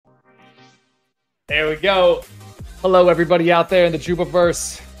There we go. Hello, everybody out there in the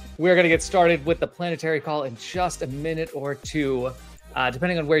J.U.P-verse. We're going to get started with the planetary call in just a minute or two.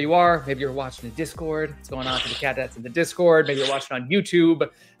 Depending on where you are, maybe you're watching the Discord. What's going on for the catdets in the Discord? Maybe you're watching on YouTube.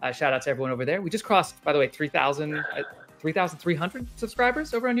 Shout out to everyone over there. We just crossed, by the way, 3,300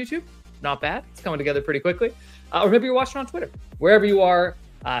 subscribers over on YouTube. Not bad. It's coming together pretty quickly. Or maybe you're watching on Twitter. Wherever you are,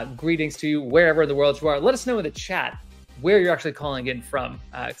 greetings to you, wherever in the world you are. Let us know in the chat where you're actually calling in from,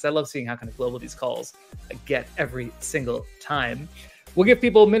 because I love seeing how kind of global these calls get every single time. We'll give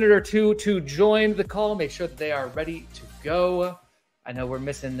people a minute or two to join the call, make sure that they are ready to go. I know we're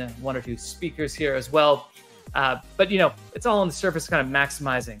missing one or two speakers here as well, but you know, it's all on the surface, kind of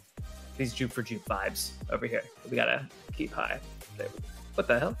maximizing these J.U.P for J.U.P vibes over here. We gotta keep high. There we go. What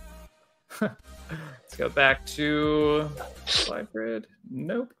the hell? Let's go back to slide grid.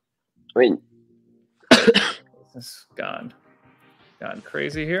 Nope. Wait. This gone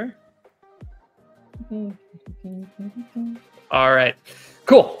crazy here. All right,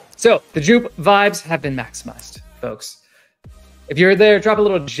 cool. So the J.U.P vibes have been maximized, folks. If you're there, drop a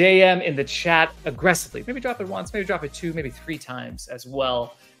little JM in the chat aggressively. Maybe drop it once, maybe drop it two, maybe three times as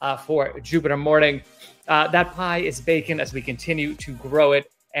well for Jupiter morning. That pie is bacon as we continue to grow it.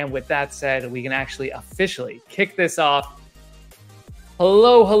 And with that said, we can actually officially kick this off.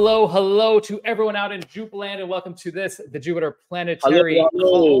 Hello, hello, hello to everyone out in J.U.P land, and welcome to this, the Jupiter Planetary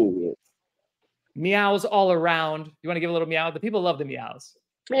call. Meows all around. You want to give a little meow? The people love the meows.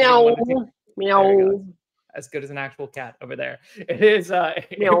 Meow, meow. As good as an actual cat over there. It is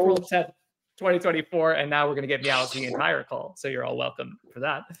April 10th, 2024, and now we're going to get meows the entire call, so you're all welcome for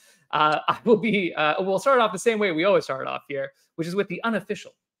that. We'll start off the same way we always start off here, which is with the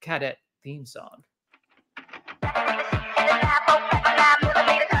unofficial cadet theme song.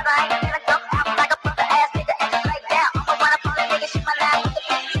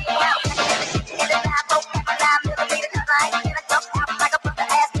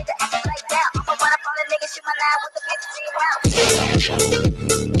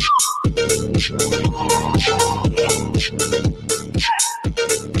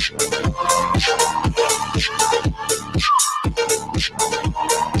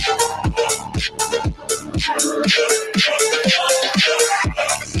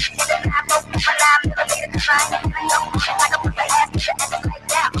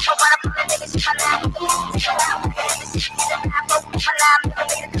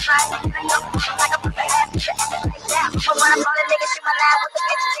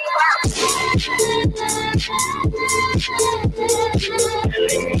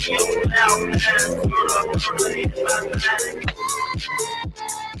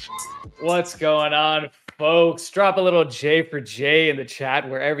 What's going on, folks? Drop a little J for J in the chat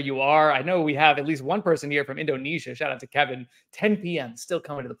wherever you are. I know we have at least one person here from Indonesia. Shout out to Kevin. 10 p.m. still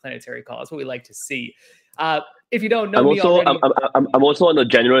coming to the planetary call. That's what we like to see. If you don't know I'm also on the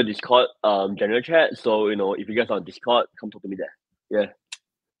general Discord, general chat. So you know, if you guys are on Discord, come talk to me there. Yeah.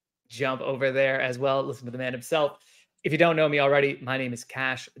 Jump over there as well. Listen to the man himself. If you don't know me already, my name is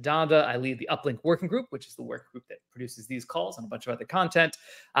Cash Donda. I lead the Uplink Working Group, which is the work group that produces these calls and a bunch of other content.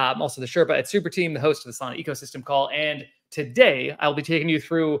 I'm also the Sherpa at Super Team, the host of the Solana ecosystem call. And today I'll be taking you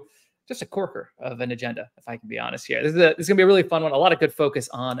through just a corker of an agenda, if I can be honest here. This is going to be a really fun one. A lot of good focus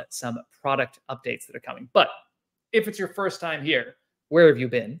on some product updates that are coming. But if it's your first time here, where have you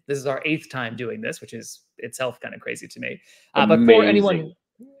been? This is our 8th time doing this, which is itself kind of crazy to me. But for anyone...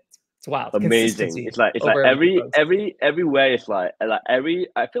 It's wild. Amazing. It's like everywhere. It's like I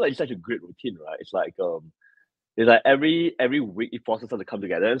feel like it's such a great routine, right? It's like every week it forces us to come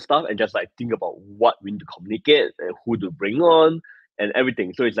together and stuff, and just like think about what we need to communicate and who to bring on and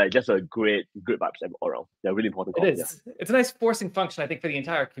everything. So it's like just a great vibes all around. They're really important. It is. Yeah. It's a nice forcing function, I think, for the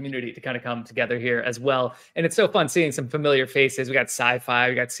entire community to kind of come together here as well. And it's so fun seeing some familiar faces. We got Sci-Fi,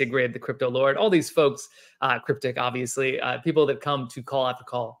 we got Sigrid, the Crypto Lord, all these folks, Cryptic, obviously, people that come to call after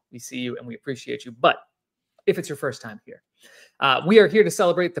call. We see you and we appreciate you. But if it's your first time here, we are here to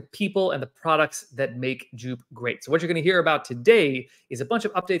celebrate the people and the products that make J.U.P great. So what you're going to hear about today is a bunch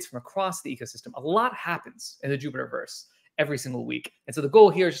of updates from across the ecosystem. A lot happens in the Jupiterverse every single week. And so the goal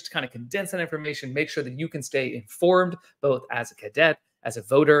here is just to kind of condense that information, make sure that you can stay informed, both as a cadet, as a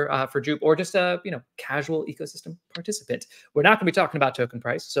voter for J.U.P, or just a casual ecosystem participant. We're not going to be talking about token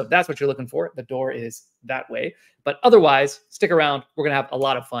price. So if that's what you're looking for, the door is that way. But otherwise, stick around. We're going to have a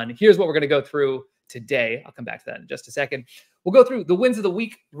lot of fun. Here's what we're going to go through today. I'll come back to that in just a second. We'll go through the wins of the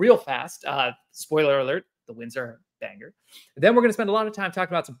week real fast. Spoiler alert, the wins are banger. Then we're going to spend a lot of time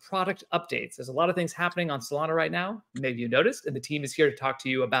talking about some product updates. There's a lot of things happening on Solana right now. Maybe you noticed, and the team is here to talk to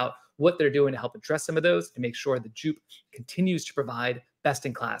you about what they're doing to help address some of those, to make sure that J.U.P continues to provide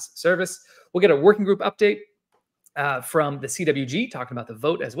best-in-class service. We'll get a working group update from the CWG talking about the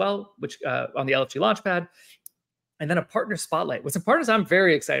vote as well, which on the LFG Launchpad, and then a partner spotlight with some partners I'm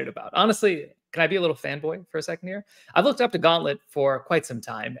very excited about. Honestly, can I be a little fanboy for a second here? I've looked up to Gauntlet for quite some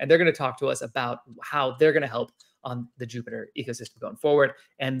time, and they're going to talk to us about how they're going to help on the Jupiter ecosystem going forward.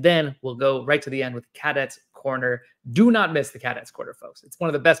 And then we'll go right to the end with Cadets Corner. Do not miss the Cadets Corner, folks. It's one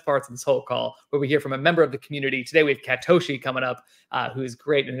of the best parts of this whole call, where we hear from a member of the community. Today we have Katoshi coming up, who is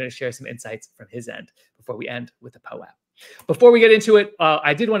great and going to share some insights from his end before we end with the POAP. Before we get into it,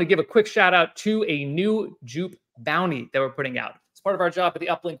 I did want to give a quick shout out to a new J.U.P bounty that we're putting out. As part of our job at the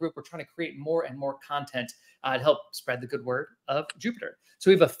Uplink Group, we're trying to create more and more content to help spread the good word of Jupiter.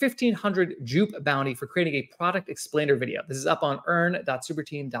 So we have a 1,500 J.U.P bounty for creating a product explainer video. This is up on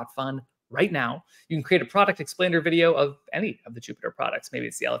earn.superteam.fun right now. You can create a product explainer video of any of the Jupiter products. Maybe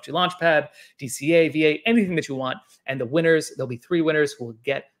it's the LFG Launchpad, DCA, VA, anything that you want. And the winners, there'll be 3 winners who will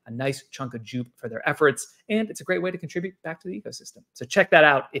get a nice chunk of J.U.P for their efforts. And it's a great way to contribute back to the ecosystem. So check that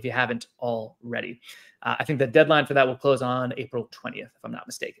out if you haven't already. I think the deadline for that will close on April 20th, if I'm not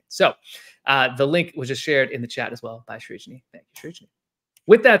mistaken. So the link was just shared in the chat as well by Srijani. Thank you, Srijani.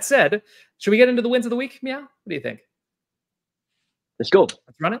 With that said, should we get into the wins of the week, Meow? What do you think? Let's go.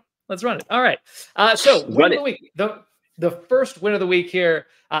 Let's run it. Let's run it. All right. So win of the week. The first win of the week here,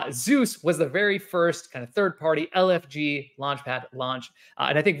 Zeus was the very first kind of third-party LFG Launchpad launch.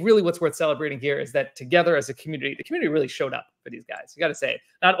 And I think really what's worth celebrating here is that together as a community, the community really showed up for these guys. You got to say,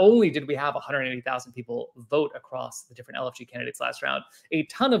 not only did we have 180,000 people vote across the different LFG candidates last round, a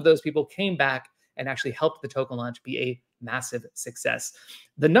ton of those people came back and actually helped the token launch be a massive success.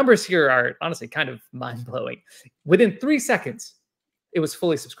 The numbers here are honestly kind of mind-blowing. Within 3 seconds, it was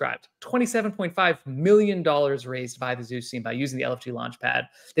fully subscribed. $27.5 million raised by the Zeus team by using the LFG Launchpad.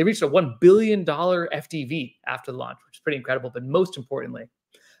 They reached a $1 billion FDV after the launch, which is pretty incredible. But most importantly,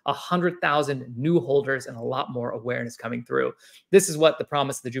 100,000 new holders and a lot more awareness coming through. This is what the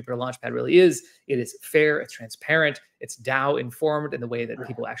promise of the Jupiter Launchpad really is. It is fair, it's transparent, it's DAO informed in the way that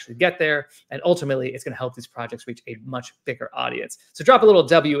people actually get there. And ultimately, it's going to help these projects reach a much bigger audience. So drop a little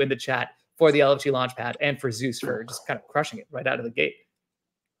W in the chat for the LFG Launchpad and for Zeus for just kind of crushing it right out of the gate.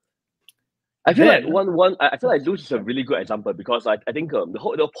 I feel like I feel like Zeus is a really good example because I think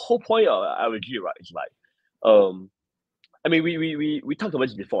the whole point of LFG, right, is like I mean we talked about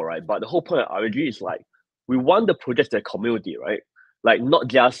this before, right? But the whole point of LFG is like we want the project to community, right? Like not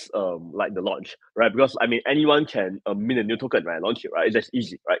just like the launch, right? Because I mean anyone can mint a new token, right? Launch it, right? It's just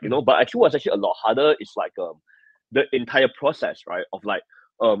easy, right? You know, but actually what's actually a lot harder is like the entire process, right? Of like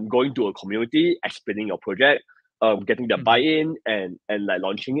going to a community, explaining your project, getting the buy-in and like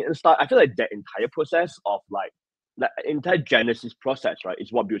launching it and stuff. I feel like that entire process of like the entire genesis process, right,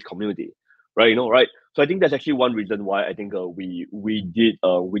 is what builds community, right? You know, right? So I think that's actually one reason why I think we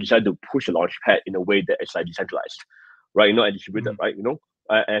decided to push the launchpad in a way that is like decentralized, right? You know, and distributed, right? You know,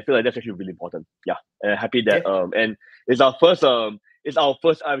 and I feel like that's actually really important. Yeah, and happy that and it's our first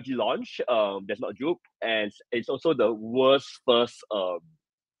LFG launch. That's not J.U.P, and it's also the world's first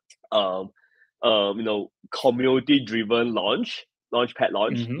you know, community-driven launchpad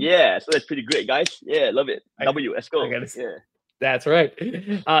launch. Yeah, so that's pretty great, guys. Yeah, love it. Let's go. Yeah. That's right. This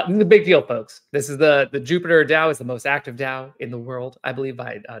is a big deal, folks. This is the Jupiter DAO is the most active DAO in the world, I believe,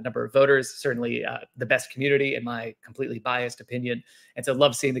 by a number of voters. Certainly the best community, in my completely biased opinion. And so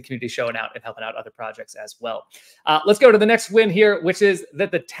love seeing the community showing out and helping out other projects as well. Let's go to the next win here, which is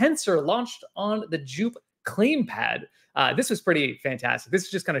that the Tensor launched on the J.U.P claim pad. This was pretty fantastic. This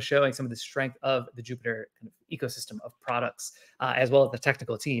is just kind of showing some of the strength of the Jupiter kind of ecosystem of products, as well as the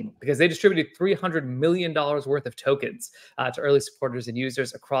technical team, because they distributed $300 million worth of tokens to early supporters and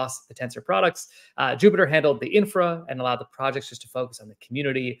users across the Tensor products. Jupiter handled the infra and allowed the projects just to focus on the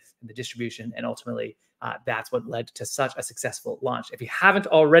community and the distribution, and ultimately that's what led to such a successful launch. If you haven't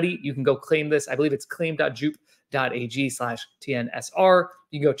already, you can go claim this. I believe it's claim.jup.ag/TNSR.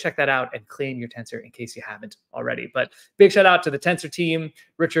 You can go check that out and claim your Tensor in case you haven't already. But big shout out to the Tensor team,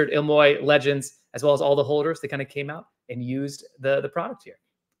 Richard, Ilmoy, Legends, as well as all the holders that kind of came out and used the product here.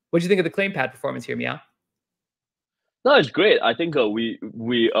 What do you think of the claim pad performance here, Meow? No, it's great. I think we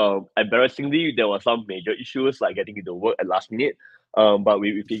embarrassingly there were some major issues like getting it to work at last minute. But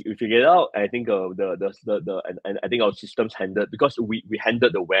we figured it out. I think and I think our systems handled, because we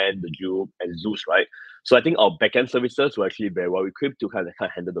handled the WAN, the J.U.P and Zeus, right? So I think our backend services were actually very well equipped to kind of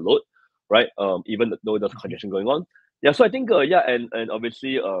handle the load, right? Even though there's congestion going on. Yeah, so I think and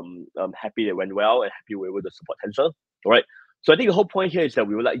obviously I'm happy it went well and happy we were able to support Tensor, right? So I think the whole point here is that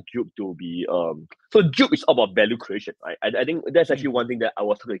we would like J.U.P to be so J.U.P is about value creation, right? I think that's actually one thing that I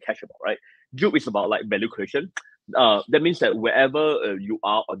was talking to Cash about, right? J.U.P is about like value creation. That means that wherever you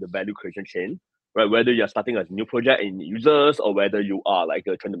are on the value creation chain, right? Whether you're starting a new project in users or whether you are like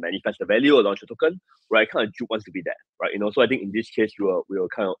trying to manifest the value or launch a token, right? Kind of J.U.P wants to be there, right? So I think in this case, we were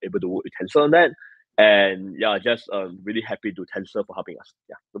kind of able to work with Tensor on that. And yeah, just really happy to Tensor for helping us.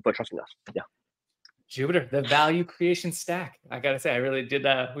 Yeah, for trusting us. Yeah. Jupiter, the value creation stack. I gotta say, I really did.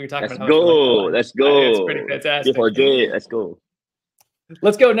 We were talking Let's about how go. much we like Let's go. It's pretty fantastic. Let's go.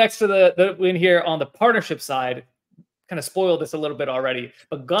 Let's go next to the win here on the partnership side. Kind of spoiled this a little bit already,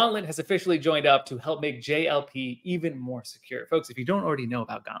 but Gauntlet has officially joined up to help make J.L.P even more secure. Folks, if you don't already know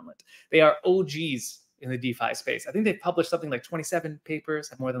about Gauntlet, they are OGs in the DeFi space. I think they've published something like 27 papers,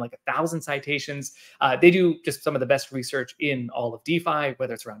 have more than like 1,000 citations. They do just some of the best research in all of DeFi,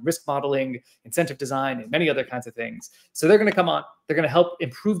 whether it's around risk modeling, incentive design, and many other kinds of things. So they're going to come on. They're going to help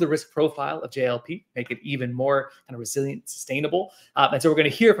improve the risk profile of J.L.P, make it even more kind of resilient, sustainable. And so we're going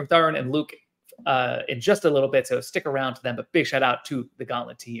to hear from Tharun and Luke in just a little bit, so stick around to them. But big shout out to the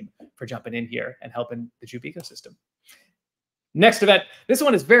Gauntlet team for jumping in here and helping the J.U.P ecosystem. Next event, this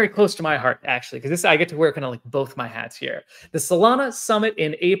one is very close to my heart, actually, because this I get to wear kind of like both my hats here. The Solana Summit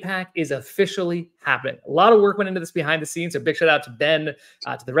in APAC is officially happening. A lot of work went into this behind the scenes, so big shout out to Ben,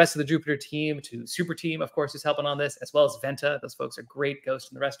 to the rest of the Jupiter team, to Super Team, of course, who's helping on this, as well as Venta. Those folks are great,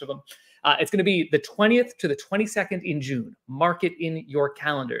 Ghost and the rest of them. It's going to be the 20th to the 22nd in June. Mark it in your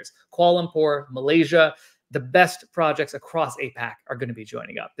calendars. Kuala Lumpur, Malaysia. The best projects across APAC are going to be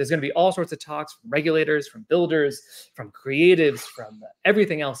joining up. There's going to be all sorts of talks from regulators, from builders, from creatives, from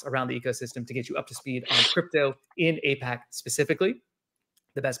everything else around the ecosystem to get you up to speed on crypto in APAC specifically.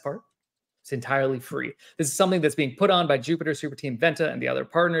 The best part, it's entirely free. This is something that's being put on by Jupiter, Super Team, Venta, and the other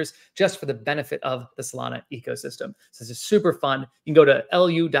partners just for the benefit of the Solana ecosystem. So this is super fun. You can go to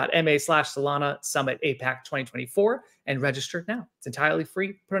lu.ma/Solana Summit APAC 2024 and register now. It's entirely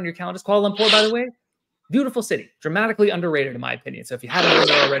free. Put on your calendars. Kuala Lumpur, by the way, beautiful city, dramatically underrated in my opinion. So if you haven't been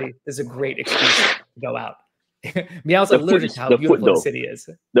there already, this is a great excuse to go out. Meow's allergic to how beautiful the city is.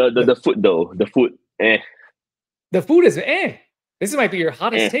 The food though, the food, The food is This might be your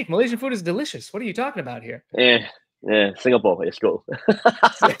hottest take. Malaysian food is delicious. What are you talking about here? Singapore, let's go.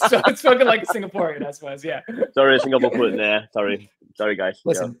 So it's fucking like Singaporean, I suppose. Yeah. Sorry, Singapore food. Sorry, guys.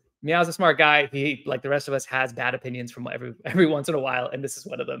 Listen. Yeah. Meow's a smart guy. He, like the rest of us, has bad opinions from every once in a while, and this is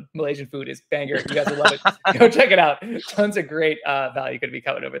one of them. Malaysian food is banger. You guys will love it. Go check it out. Tons of great value going to be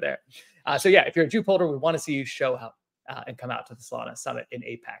coming over there. So yeah, if you're a J.U.P holder, we want to see you show up and come out to the Solana Summit in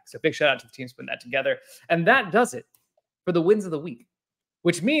APAC. So big shout out to the teams putting that together. And that does it for the wins of the week,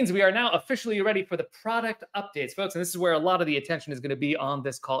 which means we are now officially ready for the product updates, folks. And this is where a lot of the attention is going to be on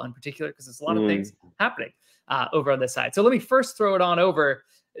this call in particular, because there's a lot of things happening over on this side. So let me first throw it on over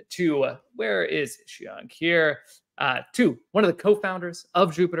to where is Xiang here? To one of the co-founders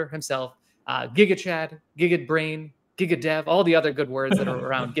of Jupiter himself, Giga Chad, Giga Brain, Giga Dev, all the other good words that are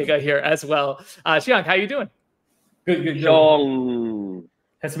around Giga here as well. Xiang, how you doing? Good. Xiang.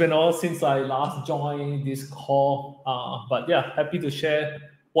 Has been all since I last joined this call. But yeah, happy to share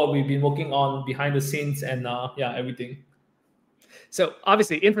what we've been working on behind the scenes and everything. So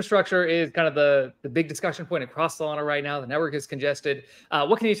obviously infrastructure is kind of the big discussion point across Solana right now. The network is congested.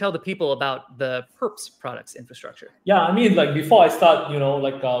 What can you tell the people about the Perps products infrastructure? Yeah, I mean, like before I start,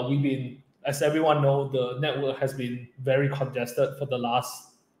 we've been, as everyone knows, the network has been very congested for the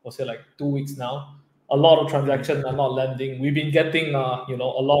last, 2 weeks now. A lot of transactions are not landing. We've been getting, a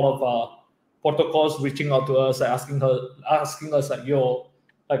lot of protocols reaching out to us, asking us like,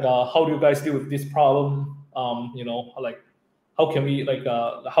 how do you guys deal with this problem? How can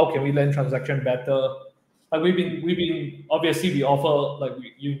we land transaction better? Like we've been obviously we offer like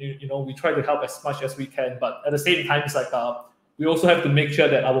we try to help as much as we can, but at the same time it's like we also have to make sure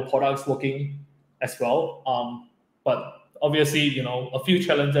that our product's working as well. But obviously a few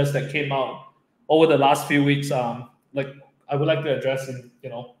challenges that came out over the last few weeks, like I would like to address in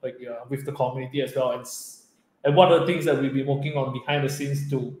with the community as well, and what are the things that we've been working on behind the scenes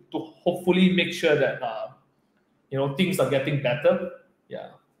to hopefully make sure that things are getting better.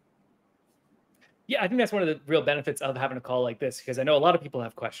 Yeah, I think that's one of the real benefits of having a call like this, because I know a lot of people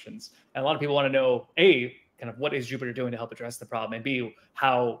have questions and a lot of people want to know, A, kind of what is Jupiter doing to help address the problem, and B,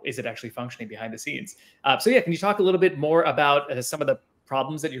 how is it actually functioning behind the scenes? So yeah, can you talk a little bit more about some of the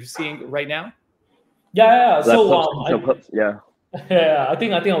problems that you're seeing right now? Yeah. So I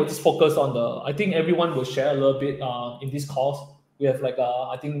think I will just focus on I think everyone will share a little bit in this course. We have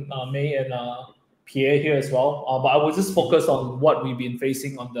I think May and Pierre here as well, but I will just focus on what we've been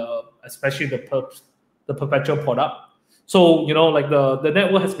facing on especially the perpetual product. So, like the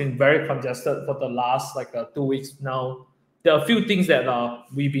network has been very congested for the last 2 weeks now. There are a few things that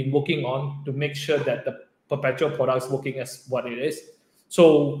we've been working on to make sure that the perpetual product is working as what it is.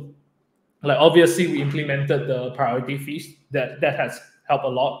 So, like obviously we implemented the priority fees that has helped a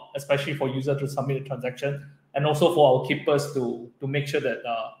lot, especially for users to submit a transaction, and also for our keepers to make sure that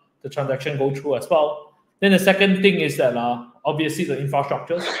the transaction go through as well. Then the second thing is that obviously the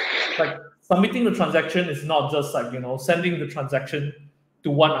infrastructures, like submitting the transaction is not just sending the transaction to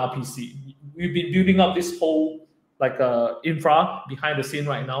one RPC. We've been building up this whole infra behind the scene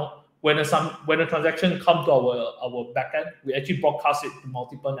right now. When a transaction comes to our backend, we actually broadcast it to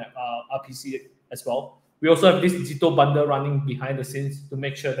multiple RPC as well. We also have this Zito bundle running behind the scenes to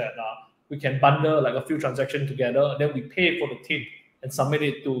make sure that we can bundle a few transactions together. Then we pay for the tip and submit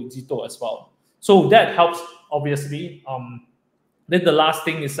it to Zito as well. So that helps, obviously. Then the last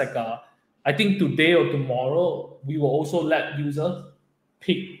thing is I think today or tomorrow, we will also let users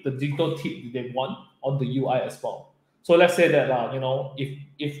pick the Zito tip they want on the UI as well. So let's say that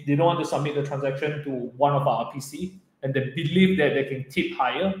if they don't want to submit the transaction to one of our RPC and they believe that they can tip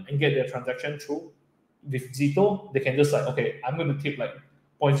higher and get their transaction through with Zito, they can just okay, I'm going to tip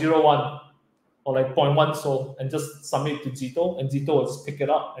 0.01 or 0.1 so and just submit to Zito, and Zito will just pick it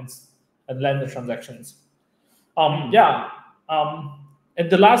up and land the transactions. And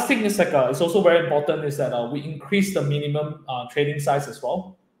the last thing is it's also very important is that we increase the minimum trading size as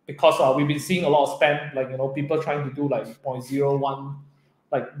well. Because we've been seeing a lot of spam, people trying to do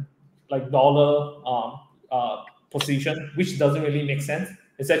 0.01 dollar position, which doesn't really make sense.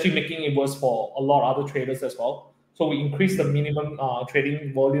 It's actually making it worse for a lot of other traders as well. So we increase the minimum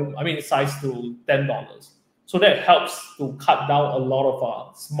trading volume, size to $10. So that helps to cut down a lot of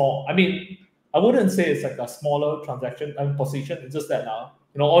small. I wouldn't say it's a smaller transaction position. It's just that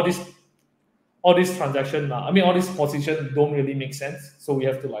all these transactions, all these positions don't really make sense. So we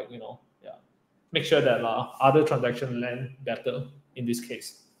have to make sure that other transactions land better in this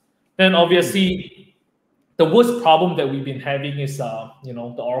case. Then obviously the worst problem that we've been having is the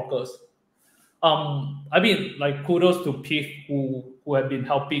oracles. Kudos to PIF who have been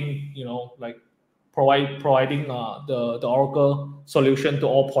helping providing the Oracle solution to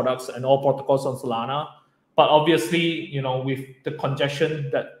all products and all protocols on Solana. But obviously, with the congestion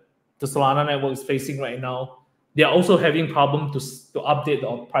that the Solana network is facing right now, they are also having problem to update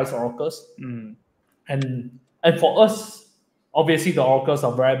the price oracles. And for us, obviously the oracles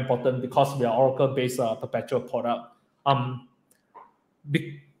are very important because we are Oracle-based perpetual product.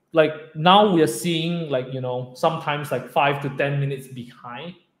 Now we are seeing sometimes 5 to 10 minutes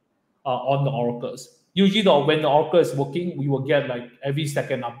behind on the oracles. Usually when the oracle is working, we will get every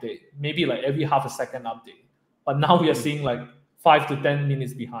second update, maybe every half a second update. But now we are seeing 5 to 10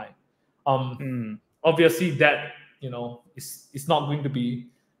 minutes behind. Obviously that is not going to be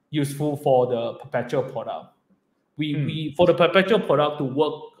useful for the perpetual product. We for the perpetual product to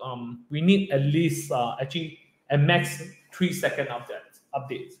work, we need at least actually a max 3-second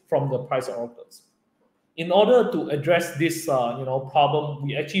updates from the price oracles. In order to address this problem,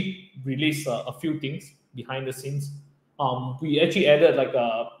 we actually released a few things behind the scenes. We actually added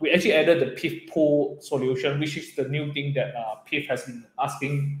the PIF pool solution, which is the new thing that PIF has been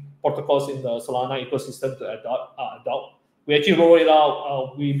asking protocols in the Solana ecosystem to adopt. We actually roll it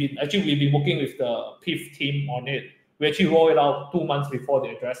out. We've been working with the PIF team on it. We actually roll it out 2 months before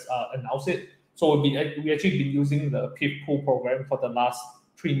they announce it. So we actually been using the PIF pool program for the last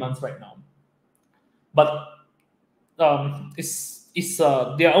 3 months right now. But there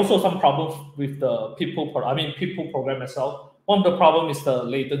are also some problems with the PIF pool program as well. One of the problems is the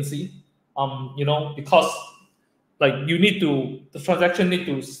latency. Because the transaction need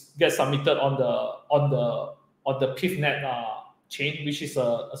to get submitted on the PIFnet chain, which is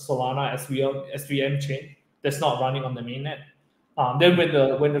a Solana SVM chain that's not running on the mainnet. Then when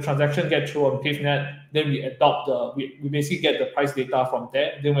the transaction gets through on PIFnet, then we adopt we basically get the price data from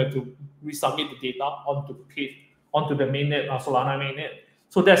there. Then we have to resubmit the data onto PIF, onto the mainnet, Solana mainnet.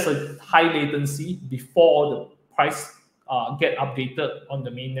 So that's a high latency before the price get updated on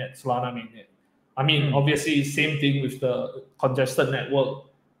the mainnet, Solana mainnet. Obviously, same thing with the congested network.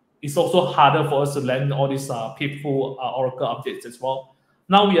 It's also harder for us to land all these PIF pool Oracle updates as well.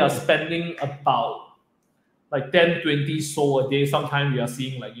 Now we are spending about 10, 20 SOL a day. Sometimes we are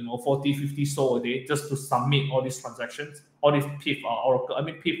seeing 40, 50 SOL a day just to submit all these transactions, all these PIF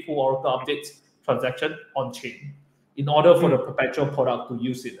pool Oracle updates transaction on chain in order for the perpetual product to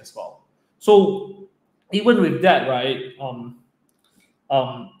use it as well. So even with that, right,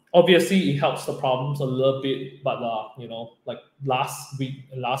 obviously it helps the problems a little bit, but last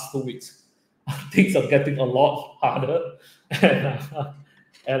 2 weeks, things are getting a lot harder, and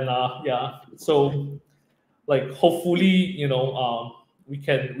yeah, so like hopefully, you know, we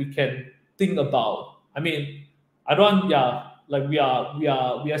can think about. I mean, I don't, yeah, like we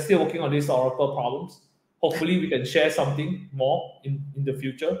are still working on these Oracle problems. Hopefully, we can share something more in the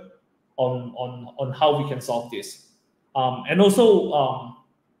future on how we can solve this. And also,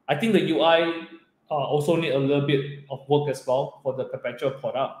 I think the UI also need a little bit of work as well for the perpetual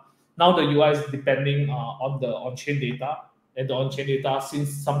product. Now the UI is depending on the on-chain data, and the on-chain data, since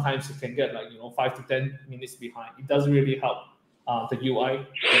sometimes it can get like, you know, 5 to 10 minutes behind, it doesn't really help the UI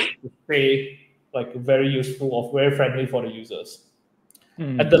to stay like very useful or very friendly for the users.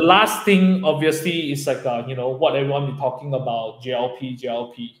 And the last thing, obviously, is like you know, what everyone be talking about, JLP,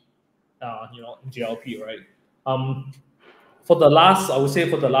 you know, JLP, right? For the last, I would say,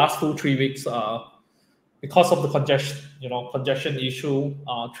 for the last 2-3 weeks, because of the congestion issue,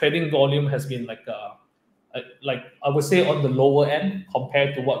 trading volume has been like I would say on the lower end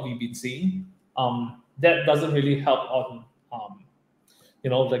compared to what we've been seeing. That doesn't really help on you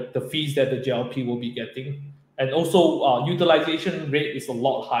know, like the fees that the JLP will be getting, and also utilization rate is a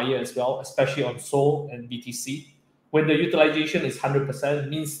lot higher as well, especially on SOL and BTC. When the utilization is 100%,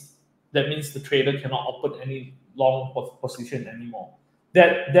 means the trader cannot open any long position anymore.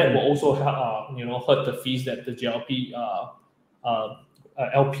 That will also you know, hurt the fees that the JLP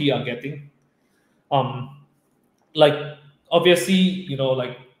LP are getting. Like obviously, you know,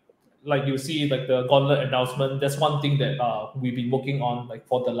 like you see like the gauntlet announcement, that's one thing that we've been working on like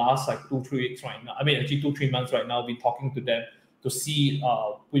for the last like 2-3 weeks right now. I mean, actually 2-3 months right now. We've been talking to them to see,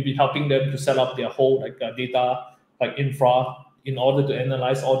 we've been helping them to set up their whole like data like infra in order to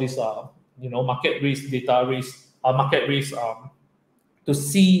analyze all these you know, market risk, data risk, market risk, to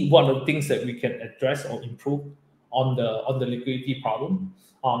see what are the things that we can address or improve on the liquidity problem.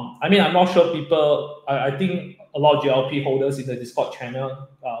 I mean, I'm not sure people. I think a lot of JLP holders in the Discord channel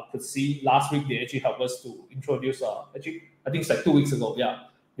could see. Last week they actually helped us to introduce. Actually, I think it's like 2 weeks ago. Yeah,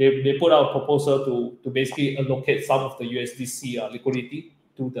 they put out a proposal to basically allocate some of the USDC liquidity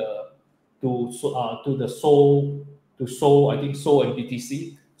to the SOL, I think SOL and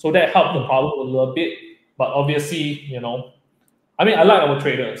BTC. So that helped the problem a little bit. But obviously, you know, I mean, I like our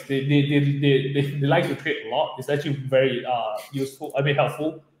traders. They like to trade a lot. It's actually very useful. I mean,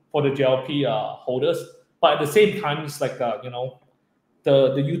 helpful for the JLP holders. But at the same time, it's like you know,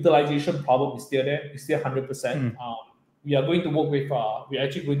 the utilization problem is still there. It's still 100%. We are going to work with. We're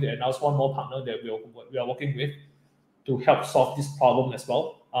actually going to announce one more partner that we are working with to help solve this problem as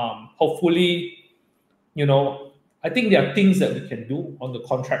well. Hopefully, you know, I think there are things that we can do on the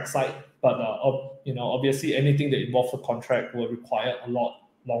contract side, but you know, obviously anything that involves a contract will require a lot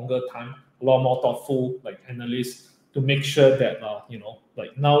longer time, a lot more thoughtful like analysts to make sure that you know,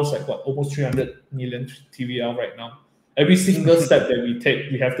 like now it's like what, almost 300 million TVL right now. Every single step that we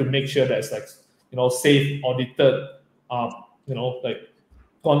take, we have to make sure that it's like, you know, safe, audited. You know, like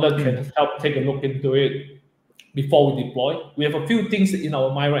Gauntlet can help take a look into it before we deploy. We have a few things in our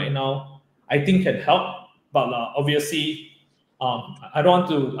mind right now I think can help, but obviously I don't want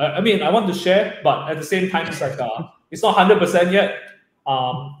to. I mean, I want to share, but at the same time, it's like it's not 100% yet.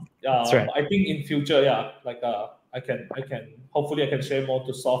 That's right. I think in future, yeah, like I can hopefully I can share more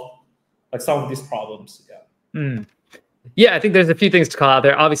to solve like some of these problems. Yeah. Yeah, I think there's a few things to call out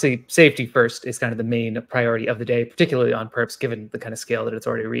there. Obviously, safety first is kind of the main priority of the day, particularly on perps, given the kind of scale that it's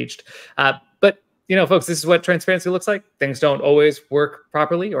already reached. But you know, folks, this is what transparency looks like. Things don't always work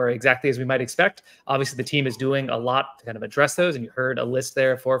properly or exactly as we might expect. Obviously, the team is doing a lot to kind of address those, and you heard a list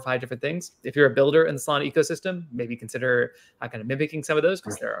there of 4 or 5 different things. If you're a builder in the Solana ecosystem, maybe consider kind of mimicking some of those,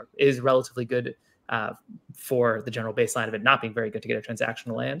 because there is relatively good for the general baseline of it not being very good to get a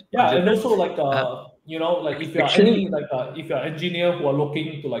transaction to land. Yeah, and also like you know, like if you're any like if you're an engineer who are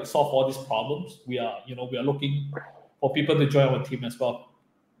looking to like solve all these problems, we are looking for people to join our team as well.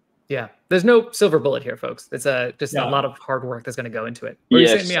 Yeah, there's no silver bullet here, folks. It's just a lot of hard work that's going to go into it.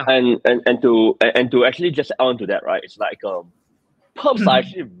 Yes, and to actually just add on to that, right? It's like perps are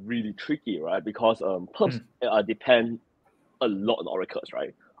actually really tricky, right? Because perps depend a lot on oracles,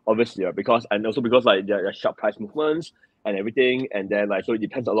 right? Obviously, right? Because like there are sharp price movements and everything, and then like so it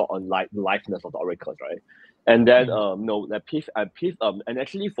depends a lot on like the liveness of the oracles, right? And then no, the PIF and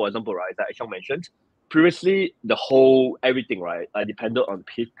actually, for example, right, that Xiang mentioned previously, the whole everything, right, depended on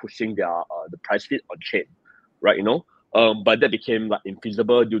PIF pushing their the price feed on chain, right? You know, but that became like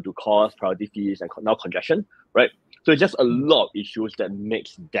infeasible due to cost, priority fees, and now congestion, right? So it's just a lot of issues that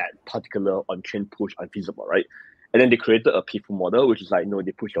makes that particular on-chain push unfeasible, right? And then they created a PIF model, which is like, you know,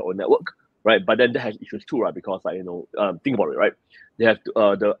 they push their own network, right? But then that has issues too, right? Because like, you know, think about it, right? they have to,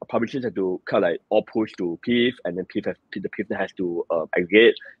 the publishers have to kind of like all push to PIF, and then the PIF has to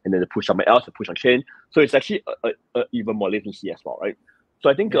aggregate, and then they push somewhere else to push on chain. So it's actually even more latency as well, right? So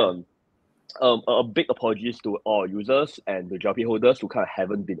I think a big apologies to all users and the J.U.P holders who kind of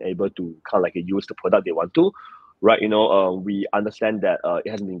haven't been able to kind of like use the product they want to, right? We understand that it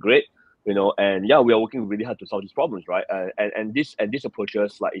hasn't been great, and yeah, we are working really hard to solve these problems, right? And this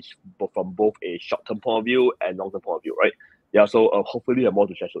approaches like it's from both a short-term point of view and long-term point of view, right? Yeah, so hopefully we have more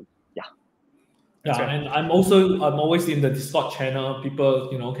to share soon. Yeah. Yeah, and I'm always in the Discord channel. People,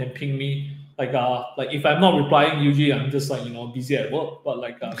 can ping me. Like if I'm not replying, usually I'm just like, busy at work. But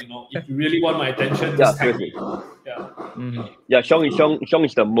like, if you really want my attention, just tag me. Yeah. Mm-hmm. Yeah, Sean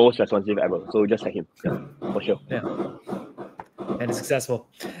is the most responsive ever. So just tag him. Yeah, for sure. Yeah. And it's successful.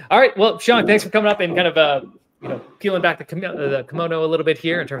 All right. Well, Sean, thanks for coming up and kind of peeling back the kimono a little bit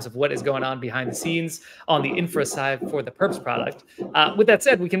here in terms of what is going on behind the scenes on the infra side for the Perps product. With that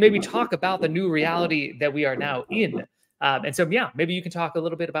said, we can maybe talk about the new reality that we are now in. And so, yeah, maybe you can talk a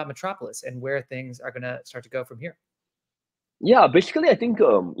little bit about Metropolis and where things are going to start to go from here. Yeah, basically, I think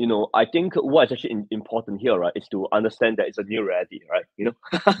I think what's actually important here, right, is to understand that it's a new reality, right?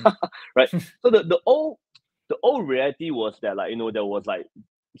 Right. So the old reality was that there was like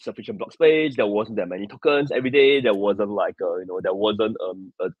sufficient block space, there wasn't that many tokens every day, there wasn't like there wasn't a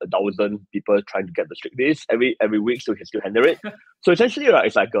 1,000 people trying to get the strict list every week, so you can still handle it. So essentially, right,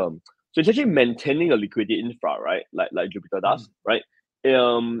 it's like so it's actually maintaining a liquidity infra, right, like Jupiter does, right?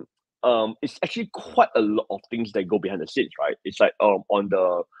 It's actually quite a lot of things that go behind the scenes, right? It's like on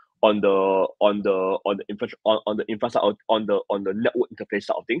the infra side, on the network interface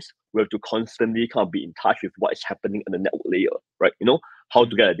side of things, we have to constantly kind of be in touch with what is happening on the network layer, right? How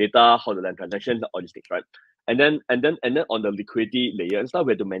to get the data, how to land transactions, all these things, right? And then on the liquidity layer and stuff,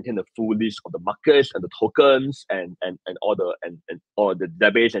 we have to maintain the full list of the markets and the tokens and all the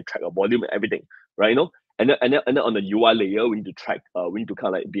database and track of volume and everything, right? And then on the UI layer, we need to track, we need to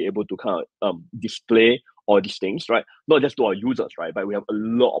kind of like be able to kind of display all these things, right? Not just to our users, right? But we have a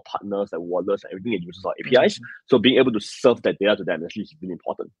lot of partners and wallets and everything that uses our APIs. So being able to serve that data to them actually is really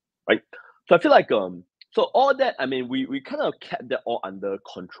important, right? So I feel like so all that, I mean, we kind of kept that all under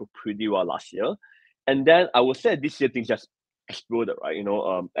control pretty well last year. And then I would say this year things just exploded, right?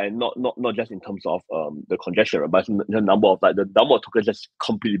 And not just in terms of the congestion, right? But the number of tokens just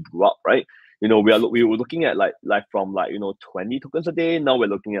completely blew up, right? We were looking at like from 20 tokens a day. Now we're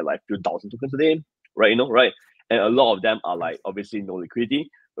looking at like a few thousand tokens a day, right? Right. And a lot of them are like obviously no liquidity,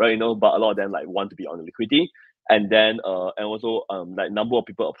 right? But a lot of them like want to be on the liquidity. And then and also like number of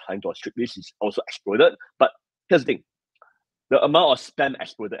people applying to our strict list is also exploded. But here's the thing, the amount of spam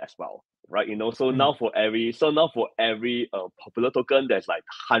exploded as well, right? So now for every popular token, there's like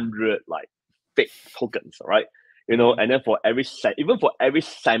 100 like fake tokens, right? And then for every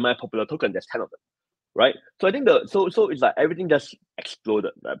semi-popular token, there's 10 of them, right? So I think so it's like everything just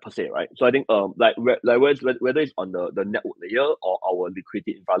exploded, right, per se, right? So I think whether it's on the network layer or our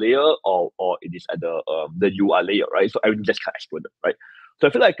liquidity infra layer or it is at the UI layer, right? So everything just kind of exploded, right? So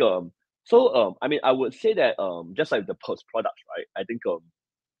I feel like I mean, I would say that just like the Perps products, right? I think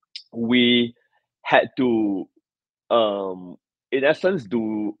we had to in essence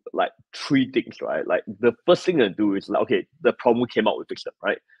do like three things, right? Like the first thing to do is like, okay, the problem came out, we fix them,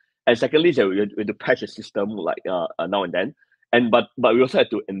 right? And secondly, is that we had to patch the system like now and then. But we also had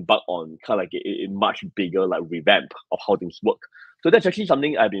to embark on kind of like a much bigger like revamp of how things work. So that's actually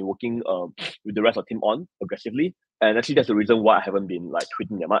something I've been working with the rest of the team on aggressively. And actually that's the reason why I haven't been like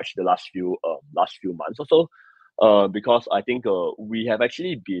tweeting that much the last few months or so. Because I think we have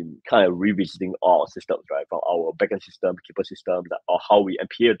actually been kind of revisiting all our systems, right? From our backend system, keeper system, or how we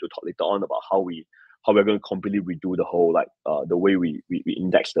appear to talk later on about how we're going to completely redo the whole like the way we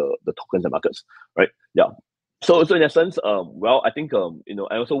index the tokens and markets, right? Yeah. So in essence, well, I think and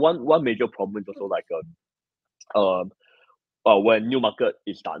also one major problem is also like when new market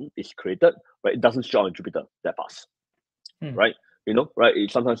is created, right? It doesn't show on Jupiter that fast, right?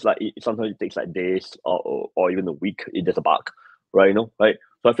 Right? Sometimes it takes like days or even a week if there's a bug, right? Right?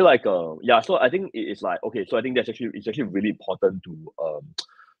 So I feel like yeah. So I think it's like okay. So I think it's actually really important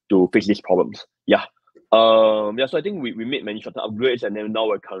to fix these problems. Yeah. Yeah. So I think we made many short-term upgrades, and then now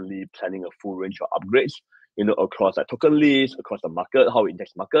we're currently planning a full range of upgrades. Across like token lists, across the market, how we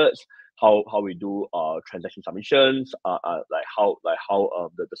index markets, how we do transaction submissions, like how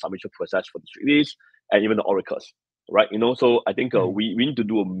the submission process for the strict list, and even the oracles. Right, so I think we need to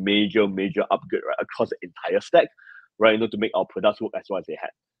do a major upgrade right across the entire stack, right? To make our products work as well as they had.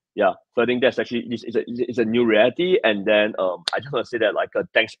 Yeah, so I think that's actually it's a new reality. And then I just want to say that like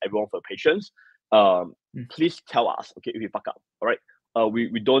thanks everyone for patience. please tell us, okay, if you fuck up. All right.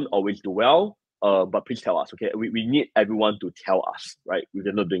 We don't always do well. But please tell us, okay. We need everyone to tell us, right?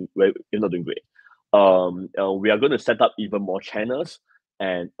 We're not doing great. We are going to set up even more channels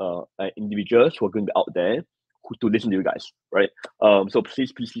and individuals who are going to be out there to listen to you guys, right? So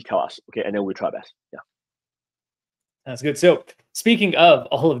please tell us, okay, and then we'll try our best. Yeah. That's good. So speaking of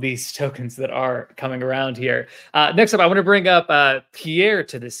all of these tokens that are coming around here, next up, I want to bring up Pierre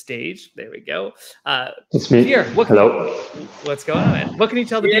to the stage. There we go. It's me. Pierre, Hello. What's going on, man? What can you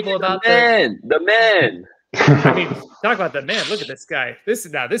tell the people about the man? I mean, talk about the man. Look at this guy. This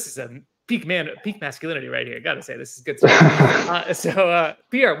is a peak masculinity right here. Gotta say, this is good stuff.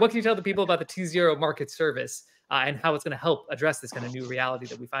 Pierre, what can you tell the people about the T0 market service and how it's going to help address this kind of new reality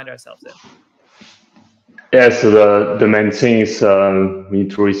that we find ourselves in? Yeah, so the main thing is we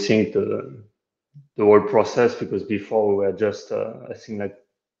need to rethink the whole process, because before we were just I think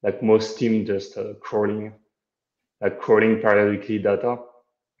like most teams just crawling periodically data.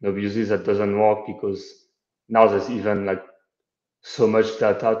 And obviously that doesn't work, because now there's even like so much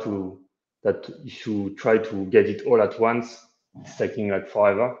data that if you try to get it all at once, it's taking like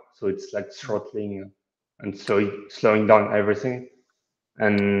forever. So it's like throttling and slowing down everything.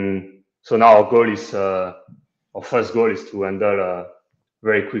 And so now our first goal is to handle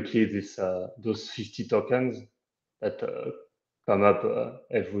very quickly those 50 tokens that come up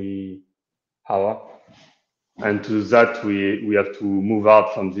every hour. And to that, we have to move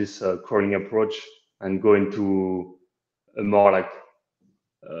out from this crawling approach and go into a more like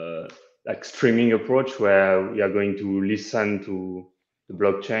streaming approach, where we are going to listen to the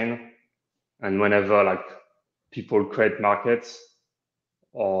blockchain, and whenever like people create markets,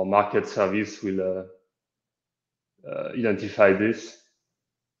 or market service will identify this,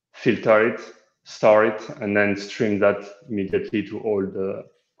 filter it, store it, and then stream that immediately to all the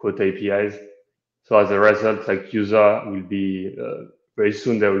quote APIs. So as a result, like user will be very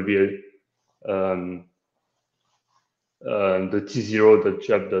soon there will be the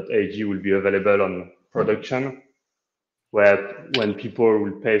T0.J.U.P.ag will be available on production, where when people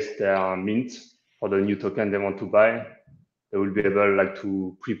will paste their mint for the new token they want to buy, they will be able like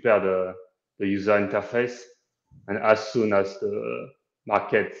to prepare the user interface, and as soon as the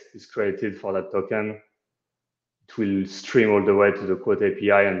market is created for that token, it will stream all the way to the quote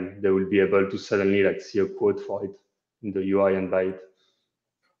API, and they will be able to suddenly like see a quote for it in the UI and buy it.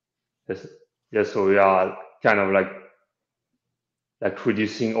 Yes, so we are kind of like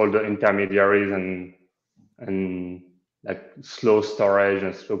reducing all the intermediaries and like slow storage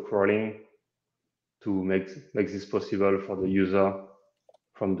and slow crawling to make this possible for the user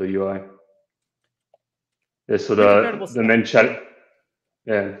from the UI. Yeah, so the main challenge,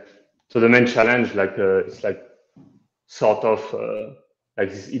 yeah. So the main challenge, like it's like sort of like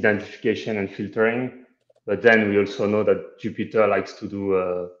this identification and filtering, but then we also know that Jupiter likes to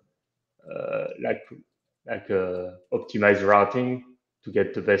do like optimized routing to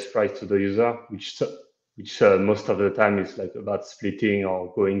get the best price to the user, which most of the time is like about splitting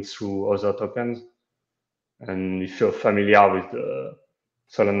or going through other tokens. And if you're familiar with the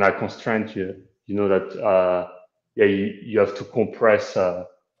Solana constraint, you know that yeah, you have to compress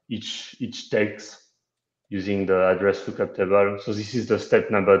each text using the address lookup table. So this is the step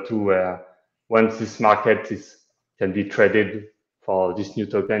number 2, where once this market can be traded for this new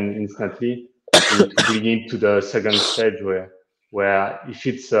token instantly, you need to bring it to the second stage where if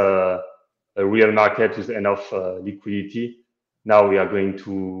it's a real market with enough liquidity, now we are going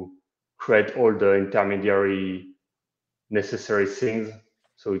to create all the intermediary necessary things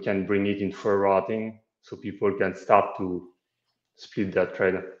so we can bring it in full routing so people can start to split that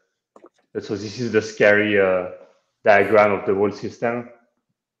trade. So this is the scary diagram of the whole system.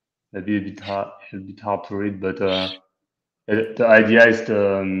 Maybe a bit hard to read, but the idea is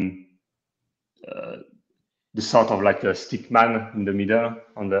the sort of like a stick man in the middle,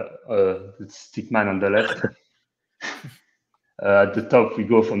 on the stick man on the left. At the top, we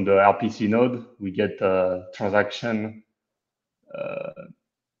go from the RPC node. We get a transaction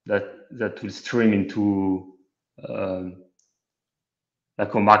that will stream into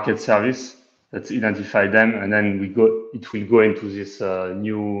like a market service that's identify them, and then it will go into this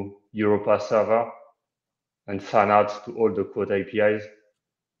new Europa server and fan out to all the quote APIs.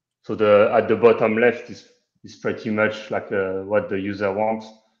 So at the bottom left is pretty much like what the user wants.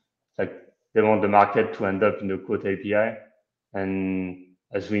 Like they want the market to end up in the quote API, and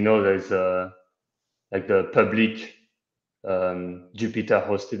as we know, there's like the public Jupiter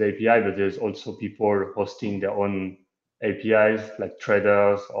hosted API, but there's also people hosting their own APIs, like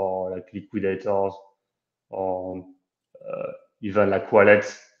traders or like liquidators or even like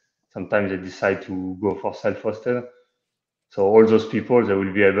wallets. sometimes they decide to go for self-hosted. So all those people, they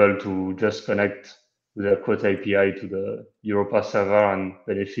will be able to just connect with their Quote API to the Europa server and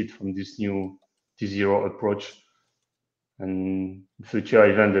benefit from this new T0 approach. And in future,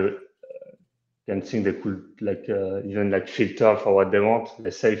 even the can think they could like even like filter for what they want.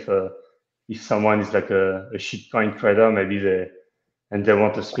 Let's say if someone is like a shitcoin trader, maybe they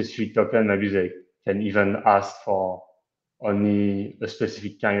want a specific token, maybe they can even ask for only a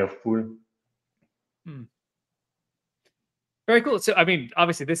specific kind of pool. Very cool. So, I mean,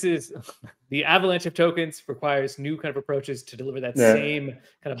 obviously, this is the avalanche of tokens requires new kind of approaches to deliver that same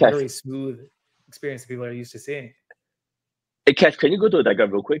kind of buttery smooth experience that people are used to seeing. Hey, Cash, can you go to the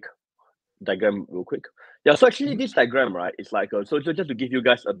diagram real quick? Yeah, so actually this diagram, right, it's like so just to give you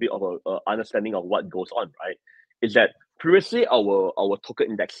guys a bit of a understanding of what goes on, right, is that previously our token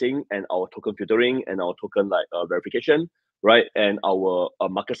indexing and our token filtering and our token like verification, right, and our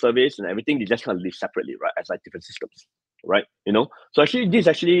market service and everything, they just kind of live separately, right, as like different systems, right, you know. So actually this is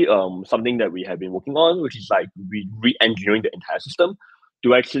actually something that we have been working on, which is like re-engineering the entire system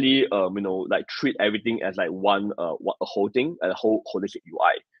to actually you know, like treat everything as like one a whole thing, a whole holistic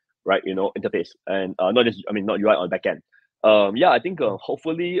UI, right, you know, interface, and not just, I mean, not UI on the back end. Yeah, I think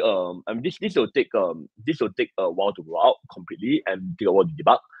hopefully I mean this will take a while to roll out completely and take a while to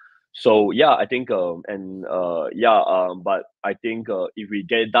debug. So yeah, I think but I think if we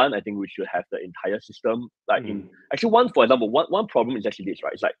get it done, I think we should have the entire system like in actually for example, one problem is actually this,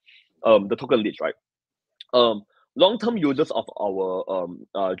 right? It's like the token leads, right? Long-term users of our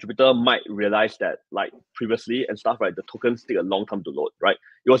Jupyter might realize that like previously and stuff, right, the tokens take a long time to load, right?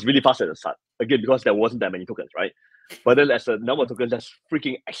 It was really fast at the start, again, because there wasn't that many tokens, right? But then as the number of tokens just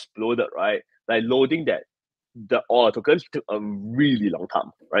freaking exploded, right, like loading all the tokens took a really long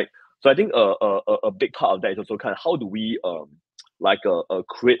time, right? So I think a big part of that is also kind of how do we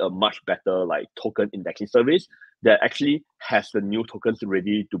create a much better like token indexing service that actually has the new tokens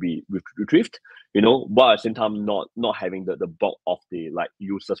ready to be retrieved, you know, but at the same time not having the bulk of the like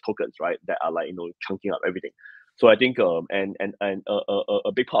users tokens, right, that are like, you know, chunking up everything. So I think and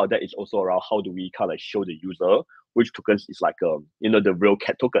a big part of that is also around how do we kind of show the user which tokens is like you know, the real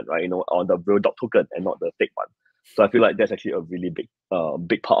cat token, right, you know, or the real dog token and not the fake one. So I feel like that's actually a really big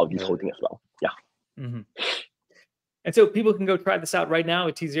part of this whole thing as well. Yeah. And so people can go try this out right now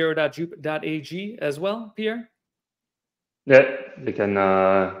at t0.jup.ag as well, Pierre? Yeah, they can.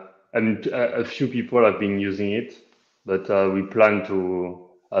 And a few people have been using it, but we plan to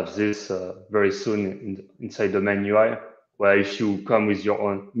have this very soon inside the main UI, where if you come with your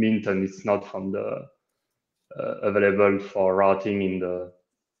own mint and it's not from the available for routing in the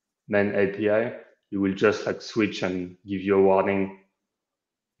main API, you will just like switch and give you a warning,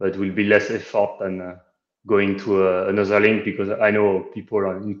 but it will be less effort than going to another link, because I know people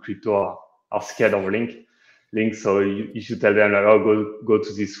in crypto are scared of links. So you should tell them like, oh, go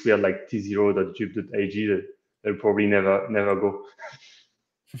to this weird like t0.jup.ag. They'll probably never go.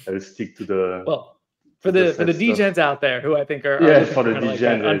 I'll stick to the for the degens out there who I think are for the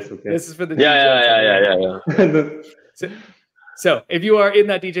degens, like okay. This is for the degens. Yeah. So if you are in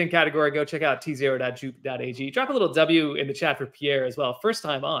that degen category, go check out t0.jup.ag. Drop a little W in the chat for Pierre as well. First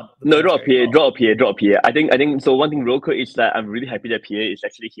time on. No, drop Pierre. I think so. One thing real quick is that I'm really happy that Pierre is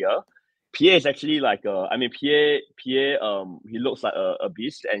actually here. Pierre is actually like I mean Pierre he looks like a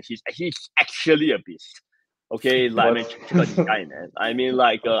beast, and he's actually a beast. Okay, like I mean, check out this guy, man. I mean,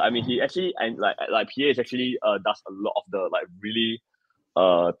 like he actually, and like Pierre is actually does a lot of the like really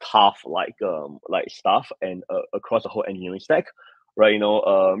tough like stuff and across the whole engineering stack, right? You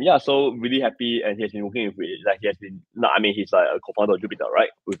know, yeah, so really happy, and he has been working with, like, he has been, no, I mean, he's like a co-founder of Jupyter,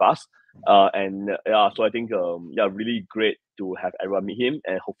 right, with us, and yeah, so I think yeah, really great to have everyone meet him,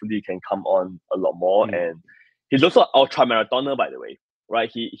 and hopefully he can come on a lot more. And he's also an ultra marathoner, by the way, right?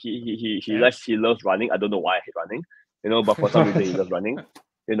 He loves running. I don't know why I hate running, you know, but for some reason he loves running,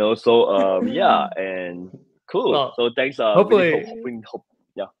 you know. So yeah, and cool. Well, so thanks. Hopefully,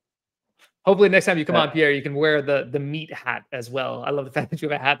 yeah. Hopefully next time you come on, Pierre, you can wear the meat hat as well. I love the fact that you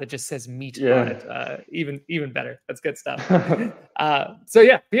have a hat that just says meat on it. Even better. That's good stuff. So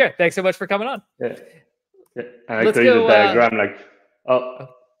yeah, Pierre, thanks so much for coming on. Yeah. And actually the diagram, like,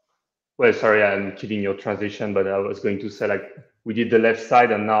 well, sorry, I'm killing your transition, but I was going to say, like, we did the left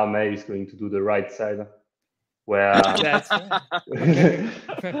side, and now May is going to do the right side, where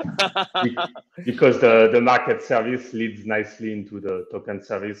because the market service leads nicely into the token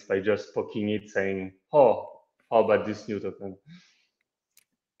service by just poking it, saying, "Oh, how about this new token?"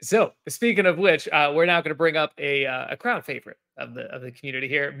 So speaking of which, we're now going to bring up a crowd favorite of the community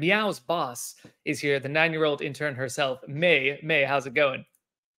here. Meow's boss is here, the 9-year-old intern herself, May. May, how's it going?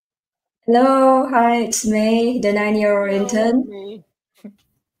 Hello, hi, it's May, the 9-year-old intern.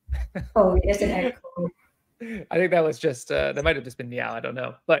 Oh, there's an echo. I think that was just, that might have just been meow, I don't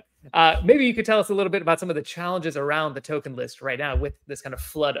know. But maybe you could tell us a little bit about some of the challenges around the token list right now with this kind of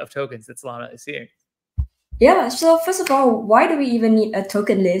flood of tokens that Solana is seeing. Yeah, so first of all, why do we even need a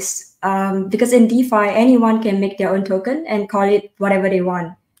token list? Because in DeFi, anyone can make their own token and call it whatever they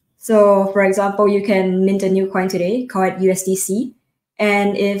want. So for example, you can mint a new coin today, call it USDC.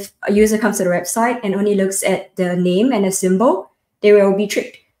 And if a user comes to the website and only looks at the name and a symbol, they will be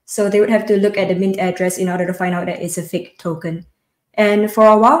tricked. So they would have to look at the mint address in order to find out that it's a fake token. And for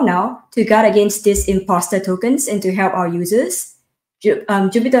a while now, to guard against these imposter tokens and to help our users,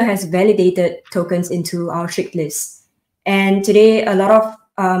 Jupiter has validated tokens into our strict list. And today, a lot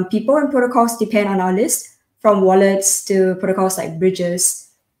of people and protocols depend on our list, from wallets to protocols like bridges.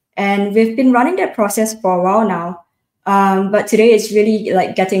 And we've been running that process for a while now. But today it's really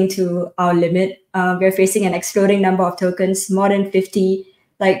like getting to our limit. We're facing an exploding number of tokens, more than 50,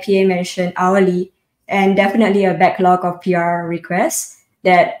 like PA mentioned, hourly, and definitely a backlog of PR requests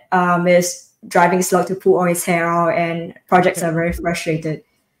that is driving Slug to pull all his hair out, and projects are very frustrated.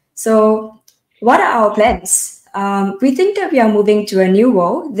 So what are our plans? We think that we are moving to a new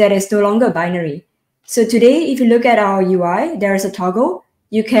world that is no longer binary. So today, if you look at our UI, there is a toggle.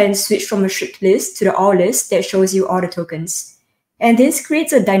 You can switch from a strict list to the all list that shows you all the tokens. And this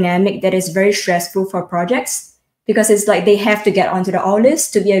creates a dynamic that is very stressful for projects, because it's like they have to get onto the all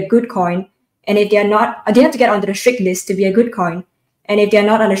list to be a good coin. And if they're not, they have to get onto the strict list to be a good coin. And if they're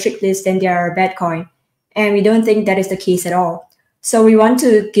not on the strict list, then they are a bad coin. And we don't think that is the case at all. So we want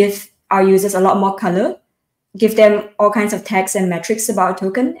to give our users a lot more color, give them all kinds of tags and metrics about a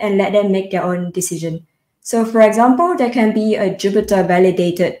token, and let them make their own decision. So for example, there can be a Jupiter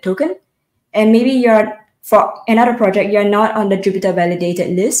validated token, and maybe for another project, you're not on the Jupiter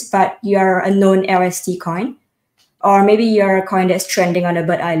validated list, but you're a known LST coin, or maybe you're a coin that's trending on the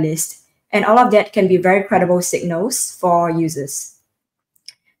Bird Eye list. And all of that can be very credible signals for users.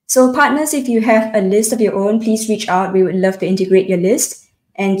 So partners, if you have a list of your own, please reach out. We would love to integrate your list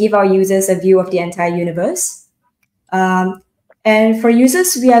and give our users a view of the entire universe. And for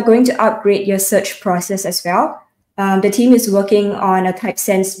users, we are going to upgrade your search process as well. The team is working on a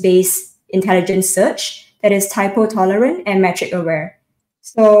typesense-based intelligent search that is typo tolerant and metric aware.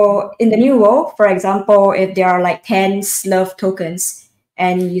 So in the new world, for example, if there are like 10 slurf tokens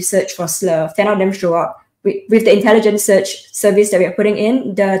and you search for slurf, 10 of them show up. With the intelligent search service that we're putting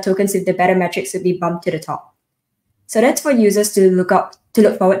in, the tokens with the better metrics will be bumped to the top. So that's for users to look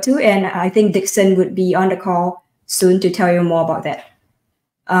forward to. And I think Dixon would be on the call soon to tell you more about that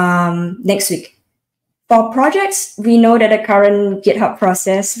next week. For projects, we know that the current GitHub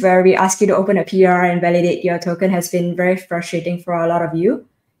process where we ask you to open a PR and validate your token has been very frustrating for a lot of you.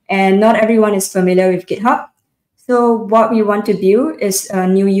 And not everyone is familiar with GitHub. So what we want to build is a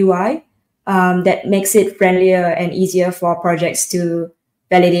new UI that makes it friendlier and easier for projects to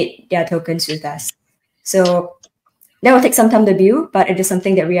validate their tokens with us. So that will take some time to build, but it is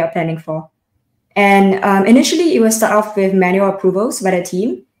something that we are planning for. And initially, it will start off with manual approvals by the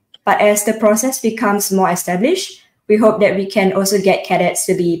team. But as the process becomes more established, we hope that we can also get catdets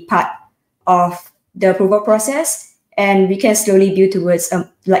to be part of the approval process. And we can slowly build towards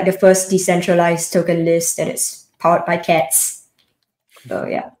like the first decentralized token list that is powered by cats. So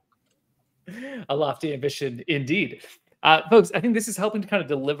yeah. A lofty ambition indeed. Folks, I think this is helping to kind of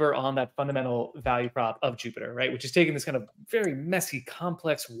deliver on that fundamental value prop of Jupiter, right? Which is taking this kind of very messy,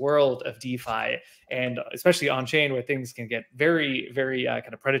 complex world of DeFi, and especially on chain where things can get very, very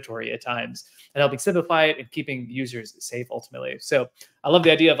kind of predatory at times, and helping simplify it and keeping users safe ultimately. So I love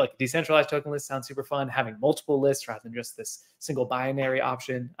the idea of like decentralized token lists. Sounds super fun. Having multiple lists rather than just this single binary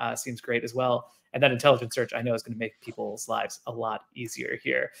option seems great as well. And that intelligent search, I know, is going to make people's lives a lot easier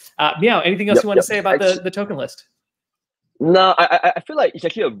here. Meow, anything else you want to say about the token list? No, I feel like it's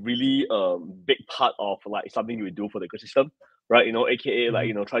actually a really big part of like something you do for the ecosystem, right? You know, aka like,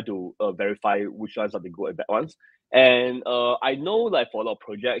 you know, try to verify which ones are the good and bad ones. And I know like for a lot of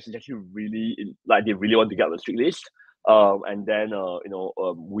projects, it's actually really like they really want to get on the strict list. And then you know,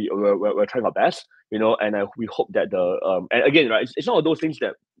 we're trying our best, you know, and we hope that the and again, right, it's not one of those things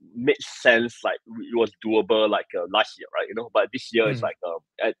that made sense, like it was doable like last year, right? You know, but this year it's like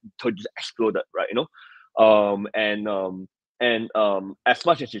it just exploded, right? You know. As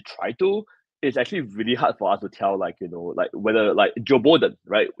much as you try to, it's actually really hard for us to tell, like, you know, like whether like Joe Biden,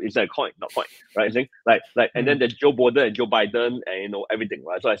 right? Is that a coin, not coin, right? And then there's Joe Biden and Joe Biden and, you know, everything,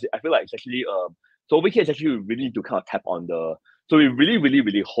 right? So I feel like it's actually so over here it's actually really need to kind of tap on the, so we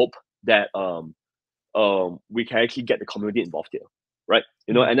really hope that we can actually get the community involved here, right?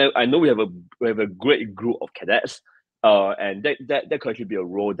 You know, and I know we have a great group of cadets, and that could actually be a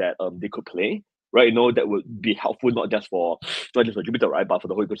role that they could play, right? You know, that would be helpful not just for Jupiter, right, but for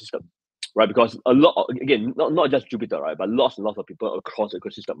the whole ecosystem, right? Because a lot of, again, not just Jupiter, right, but lots and lots of people across the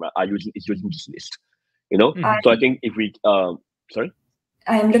ecosystem, right, are using this list, you know. So I think if we sorry,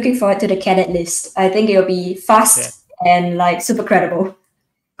 I'm looking forward to the cadet list. I think it'll be fast and like super credible,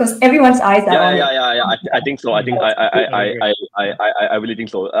 because everyone's eyes are on it. Yeah. I think so. I think I really think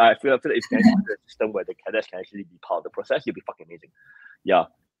so. I feel like if there's a system where the cadets can actually be part of the process, it'll be fucking amazing. Yeah.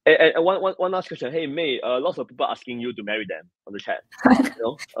 And one last question. Hey May, lots of people asking you to marry them on the chat.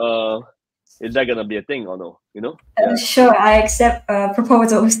 You know, is that gonna be a thing or no? You know? Yeah. Sure, I accept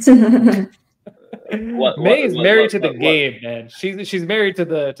proposals. May is married to the game, man. She's married to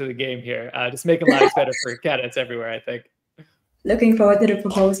the game here. Just making lives better for cadets everywhere, I think. Looking forward to the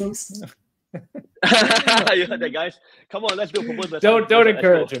proposals. You heard that, guys? Come on, let's do a proposal. Don't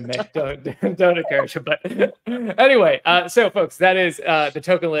encourage him, man. Don't encourage him. But anyway, so folks, that is the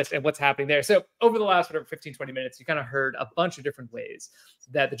token list and what's happening there. So over the last 15-20 minutes, you kind of heard a bunch of different ways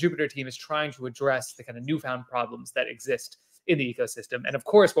that the Jupiter team is trying to address the kind of newfound problems that exist in the ecosystem. And of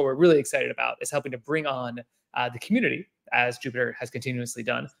course, what we're really excited about is helping to bring on the community, as Jupiter has continuously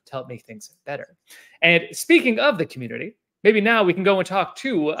done, to help make things better. And speaking of the community, maybe now we can go and talk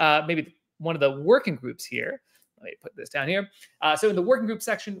to maybe one of the working groups here. Let me put this down here. So in the working group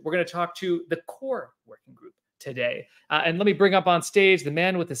section, we're going to talk to the core working group today. And let me bring up on stage the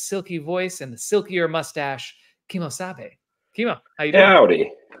man with the silky voice and the silkier mustache, Kimo Sabe. Kimo, how you doing?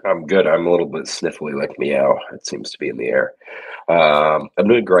 Howdy. I'm good. I'm a little bit sniffly like meow. It seems to be in the air. I'm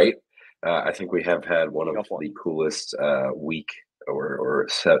doing great. I think we have had one of the coolest week or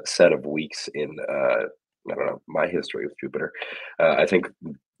set of weeks in, I don't know, my history with Jupiter. I think,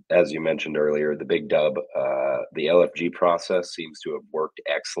 as you mentioned earlier, the big dub, the LFG process seems to have worked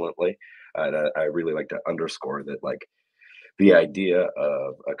excellently. And I really like to underscore that, like, the idea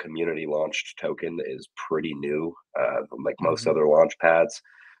of a community launched token is pretty new. Like most other launch pads,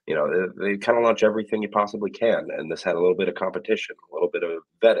 you know, they kind of launch everything you possibly can. And this had a little bit of competition, a little bit of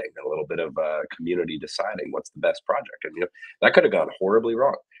vetting, a little bit of community deciding what's the best project. And, you know, that could have gone horribly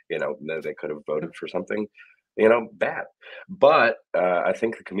wrong. You know, they could have voted for something, you know, bad. But I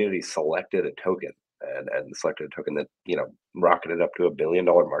think the community selected a token and selected a token that, you know, rocketed up to $1 billion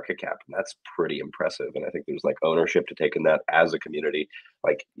market cap. And that's pretty impressive. And I think there's like ownership to taking that as a community.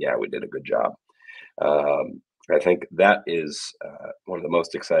 Like, yeah, we did a good job. I think that is one of the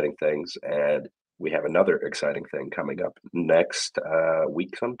most exciting things. And we have another exciting thing coming up next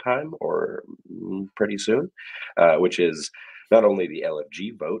week sometime, or pretty soon, which is not only the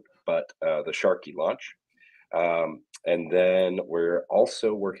LFG vote, but the Sharky launch. And then we're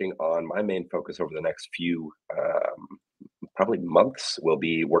also working on, my main focus over the next few probably months will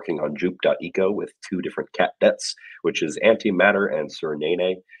be working on J.U.P.eco with 2 different catdets, which is Antimatter and Sir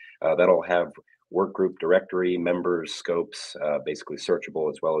Nene. That'll have work group directory, members, scopes, basically searchable,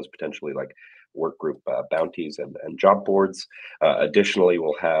 as well as potentially like work group bounties and job boards. Additionally,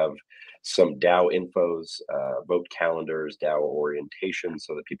 we'll have some DAO infos, vote calendars, DAO orientation,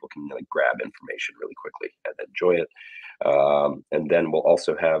 so that people can like grab information really quickly and enjoy it. And then we'll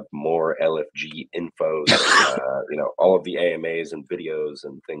also have more LFG infos, you know, all of the AMAs and videos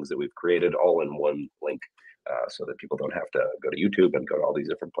and things that we've created all in one link, so that people don't have to go to YouTube and go to all these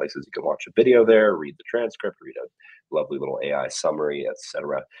different places. You can watch a video there, read the transcript, read a lovely little AI summary,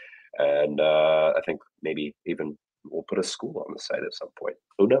 etc. And I think maybe even we'll put a school on the site at some point.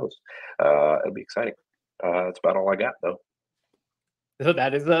 Who knows? It'll be exciting. That's about all I got, though. So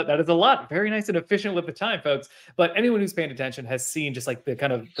that is a lot. Very nice and efficient with the time, folks. But anyone who's paying attention has seen just like the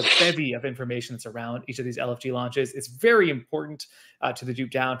kind of the bevy of information that's around each of these LFG launches. It's very important to the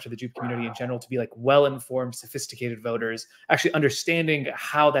J.U.P DAO, to the J.U.P community in general, to be like well-informed, sophisticated voters, actually understanding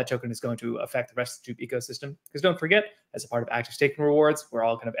how that token is going to affect the rest of the J.U.P ecosystem. Because don't forget, as a part of active staking rewards, we're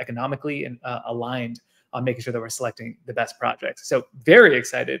all kind of economically and aligned on making sure that we're selecting the best projects. So very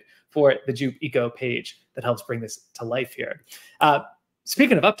excited for the J.U.P Eco page that helps bring this to life here.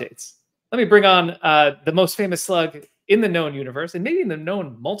 Speaking of updates, let me bring on the most famous slug in the known universe, and maybe in the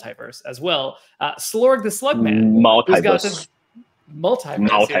known multiverse as well, Slorg the Slugman. Multiverse.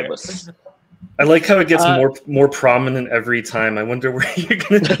 Multiverse. I like how it gets more prominent every time. I wonder where you're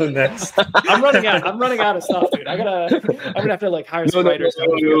gonna go next. I'm running out of stuff, dude. I'm gonna have to like hire some writers.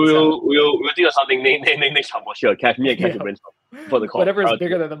 We'll think of something next time for sure. Catch me and catch a brainstorm for the call. Whatever is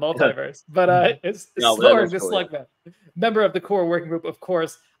bigger than the multiverse. But it's Slorg the Slugman, member of the core working group, of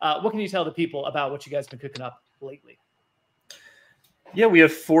course. What can you tell the people about what you guys have been cooking up lately? Yeah, we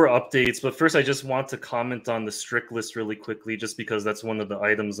have 4 updates, but first I just want to comment on the strict list really quickly, just because that's one of the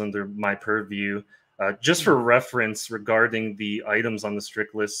items under my purview. Just for reference regarding the items on the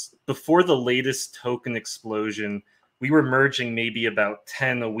strict list, before the latest token explosion, we were merging maybe about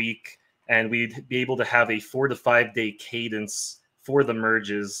 10 a week, and we'd be able to have a 4 to 5 day cadence for the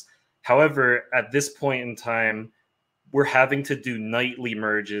merges. However, at this point in time, we're having to do nightly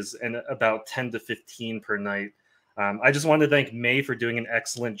merges and about 10 to 15 per night. I just want to thank May for doing an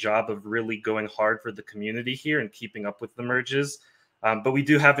excellent job of really going hard for the community here and keeping up with the merges. But we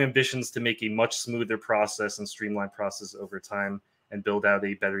do have ambitions to make a much smoother process and streamlined process over time and build out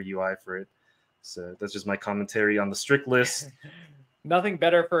a better UI for it. So that's just my commentary on the strict list. Nothing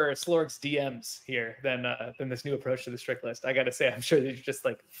better for Slorg's DMs here than this new approach to the strict list. I got to say, I'm sure they're just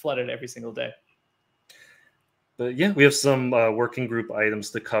like flooded every single day. But yeah, we have some working group items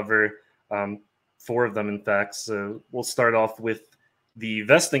to cover. 4 of them, in fact. So we'll start off with the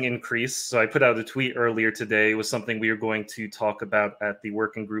vesting increase. So I put out a tweet earlier today. It was something we were going to talk about at the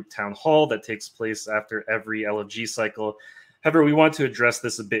working group town hall that takes place after every LFG cycle. However, we want to address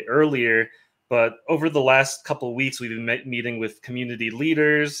this a bit earlier. But over the last couple of weeks, we've been meeting with community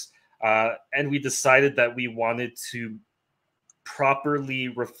leaders, and we decided that we wanted to properly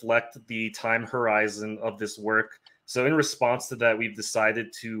reflect the time horizon of this work. So in response to that, we've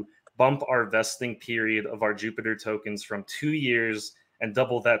decided to bump our vesting period of our Jupiter tokens from 2 years and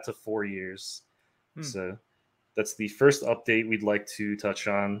double that to 4 years. So that's the first update we'd like to touch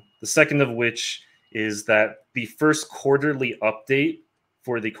on. The second of which is that the first quarterly update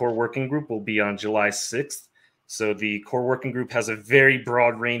for the core working group will be on July 6th. So the core working group has a very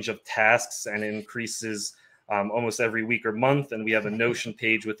broad range of tasks and increases almost every week or month. And we have a Notion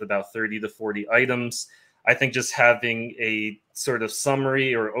page with about 30 to 40 items. I think just having a sort of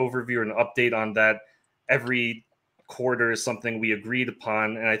summary or overview or an update on that every quarter is something we agreed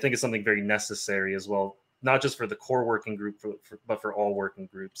upon. And I think it's something very necessary as well, not just for the core working group, but for all working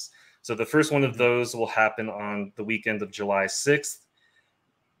groups. So the first one of those will happen on the weekend of July 6th.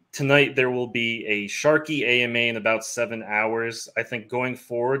 Tonight, there will be a Sharky AMA in about 7 hours. I think going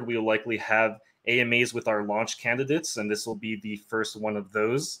forward, we will likely have AMAs with our launch candidates, and this will be the first one of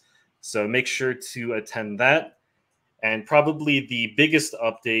those. So make sure to attend that. And probably the biggest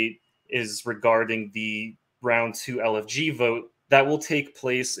update is regarding the round 2 LFG vote. That will take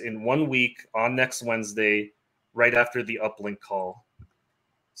place in 1 week on next Wednesday, right after the uplink call.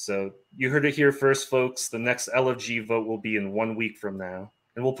 So you heard it here first, folks. The next LFG vote will be in 1 week from now.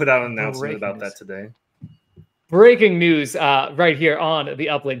 And we'll put out an announcement about that today. Breaking news right here on the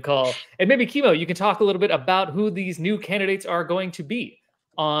uplink call. And maybe, Kimo, you can talk a little bit about who these new candidates are going to be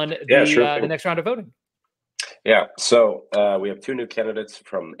on the next round of voting. Yeah, so we have 2 new candidates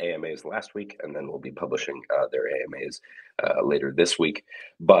from AMAs last week, and then we'll be publishing their AMAs later this week.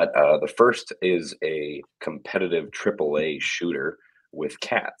 But the first is a competitive AAA shooter with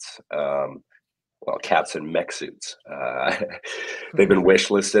cats. Well, cats in mech suits. They've been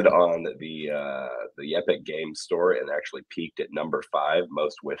wishlisted on the Epic Games Store and actually peaked at number 5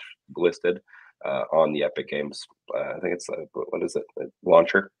 most wishlisted on the Epic Games. I think it's what is it?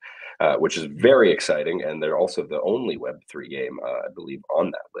 Launcher, which is very exciting, and they're also the only Web3 game, I believe,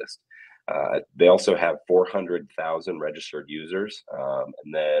 on that list. They also have 400,000 registered users,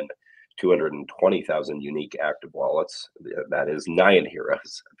 and then 220,000 unique active wallets. That is 9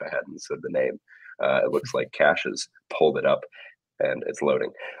 heroes, if I hadn't said the name. It looks like Cash has pulled it up and it's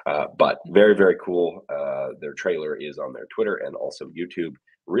loading. But very, very cool. Their trailer is on their Twitter and also YouTube.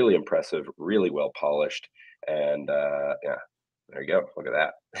 Really impressive, really well polished. And yeah, there you go. Look at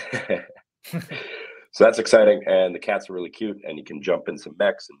that. So that's exciting. And the cats are really cute. And you can jump in some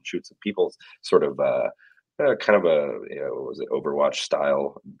mechs and shoot some people. Sort of kind of a, what was it, Overwatch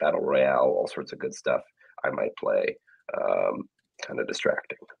style, battle royale, all sorts of good stuff. I might play. Kind of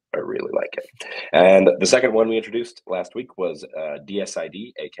distracting. I really like it. And the second one we introduced last week was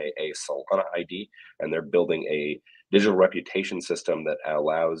DSID, aka Solana ID, and they're building a digital reputation system that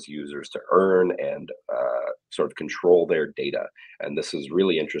allows users to earn and sort of control their data. And this is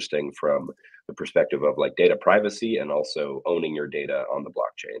really interesting from the perspective of like data privacy and also owning your data on the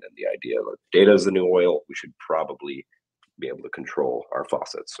blockchain. And the idea that data is the new oil, we should probably be able to control our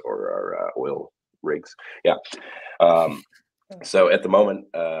faucets or our oil rigs. Yeah. So at the moment,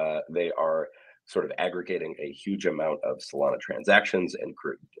 they are sort of aggregating a huge amount of Solana transactions and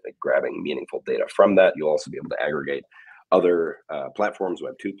grabbing meaningful data from that. You'll also be able to aggregate other platforms,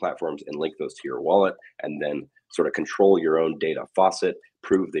 Web2 platforms, and link those to your wallet, and then sort of control your own data faucet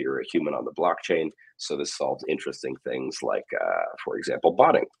prove that you're a human on the blockchain. So this solves interesting things like, for example,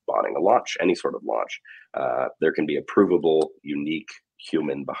 botting a launch, any sort of launch. There can be a provable, unique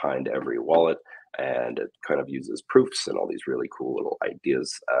human behind every wallet, and it kind of uses proofs and all these really cool little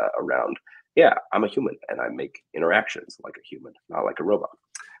ideas around, yeah, I'm a human and I make interactions like a human, not like a robot.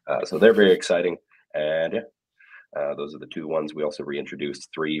 So they're very exciting. And yeah, those are the two ones. We also reintroduced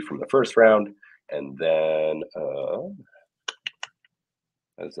 3 from the first round. And then, who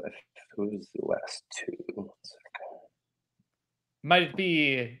was the last 2? Might it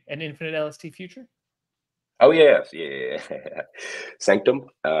be an infinite LST future? Oh yes, yeah. Sanctum,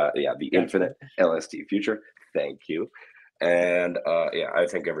 yeah, the infinite LST future. Thank you. And yeah, I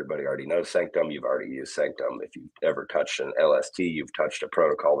think everybody already knows Sanctum. You've already used Sanctum. If you've ever touched an LST, you've touched a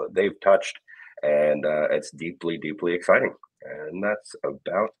protocol that they've touched, and it's deeply, deeply exciting. And that's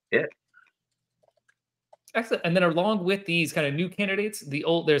about it. Excellent. And then along with these kind of new candidates,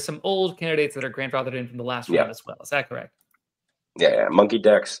 there's some old candidates that are grandfathered in from the last round as well. Is that correct? Yeah, Monkey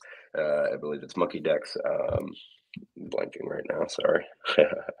Dex. I believe it's Monkey Dex. Blanking right now. Sorry.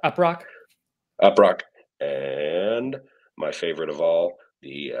 Uprock. Uprock, and my favorite of all,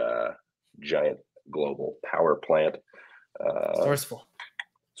 the giant global power plant. Sourceful.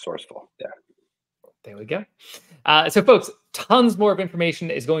 Sourceful. Yeah. There we go. So, folks, tons more of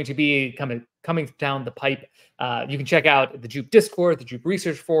information is going to be coming down the pipe. You can check out the J.U.P Discord, the J.U.P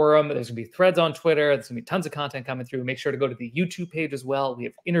Research Forum. There's going to be threads on Twitter. There's going to be tons of content coming through. Make sure to go to the YouTube page as well. We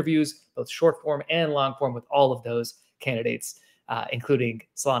have interviews, both short form and long form, with all of those candidates, including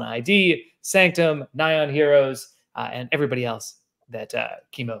Solana ID, Sanctum, Nion Heroes, and everybody else that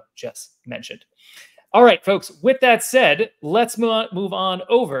Kimo just mentioned. All right, folks, with that said, let's move on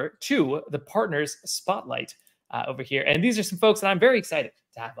over to the Partners Spotlight over here. And these are some folks that I'm very excited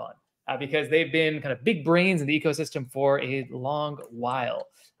to have on because they've been kind of big brains in the ecosystem for a long while,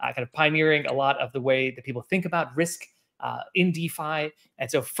 kind of pioneering a lot of the way that people think about risk in DeFi.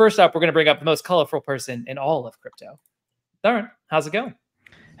 And so first up, we're going to bring up the most colorful person in all of crypto. Darren, how's it going?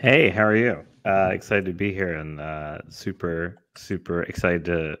 Hey, how are you? Excited to be here and super excited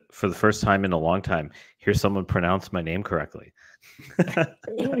to, for the first time in a long time, hear someone pronounce my name correctly.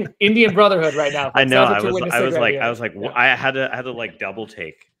 Indian Brotherhood right now. I know. I was like, yeah. I had to like double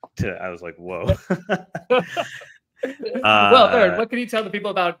take to. I was like, whoa. Well, Darren, what can you tell the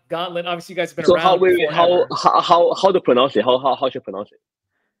people about Gauntlet? Obviously, you guys have been around. How to pronounce it? How should I pronounce it?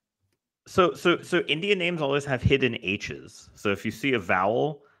 So Indian names always have hidden H's. So if you see a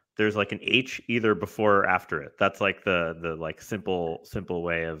vowel, there's like an H either before or after it. That's like the like simple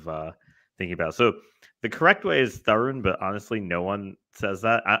way of thinking about it. So the correct way is Tharun, but honestly, no one says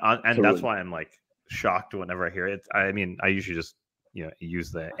that, and Tharun. That's why I'm like shocked whenever I hear it. I mean, I usually just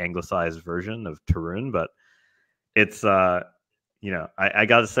use the anglicized version of Tarun, but it's I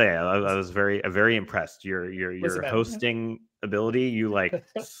gotta say I was very impressed. Your hosting ability,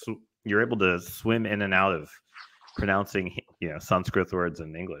 you're able to swim in and out of pronouncing Sanskrit words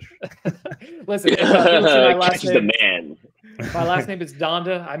in English. Listen, my last name, the man. My last name is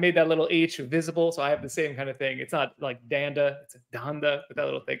Donda. I made that little H visible, so I have the same kind of thing. It's not like Danda, it's a Donda with that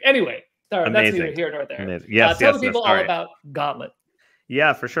little thing. Anyway, sorry, that's neither here nor there. Amazing. Yes, tell the people all about Gauntlet.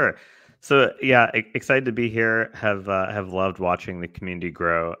 Yeah, for sure. So yeah, excited to be here. Have loved watching the community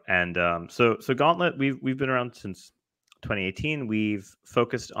grow, and so Gauntlet, we've been around since 2018. We've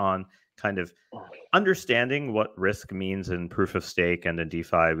focused on kind of understanding what risk means in proof of stake and in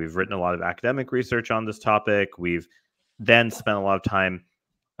DeFi. We've written a lot of academic research on this topic. We've then spent a lot of time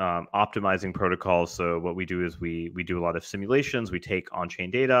optimizing protocols. So what we do is we do a lot of simulations. We take on-chain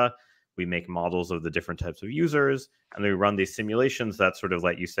data, we make models of the different types of users, and then we run these simulations that sort of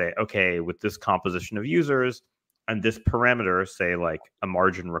let you say, okay, with this composition of users and this parameter, say like a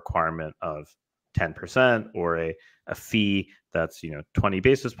margin requirement of 10% or a fee that's 20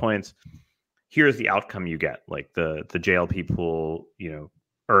 basis points, here's the outcome you get. Like the JLP pool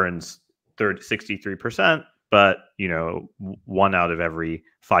earns 63%, but 1 out of every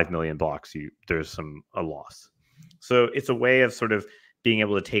 5 million blocks there's a loss. So it's a way of sort of being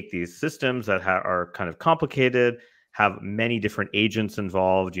able to take these systems that are kind of complicated, have many different agents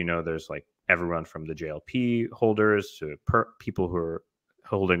involved. There's like everyone from the JLP holders to people who are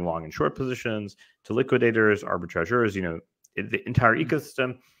holding long and short positions, to liquidators, arbitrageurs, the entire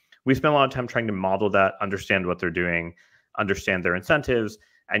ecosystem. We spend a lot of time trying to model that, understand what they're doing, understand their incentives,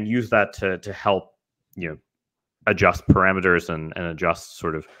 and use that to help, adjust parameters and adjust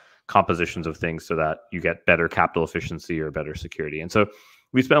sort of compositions of things so that you get better capital efficiency or better security. And so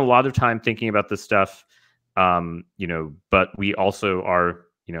we spend a lot of time thinking about this stuff, but we also are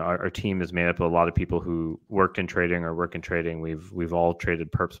you know, our team is made up of a lot of people who worked in trading or work in trading. We've all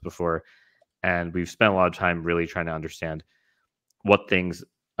traded perps before, and we've spent a lot of time really trying to understand what things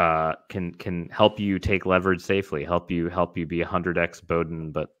can help you take leverage safely, help you be 100x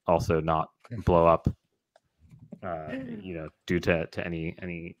Bowden, but also not blow up, you know, due to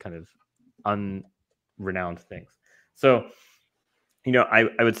any kind of unrenowned things. So, you know,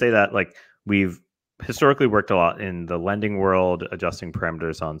 I would say that like we've historically worked a lot in the lending world, adjusting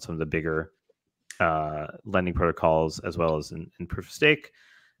parameters on some of the bigger lending protocols, as well as in proof of stake.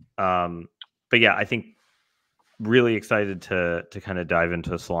 But yeah, I think really excited to kind of dive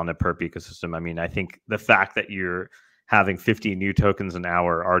into Solana perp ecosystem. I mean, I think the fact that you're having 50 new tokens an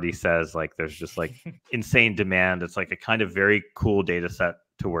hour already says like there's just like insane demand. It's like a kind of very cool data set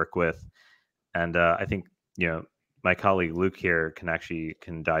to work with. And I think, you know, my colleague Luke here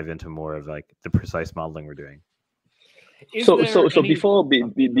can dive into more of like the precise modeling we're doing. So before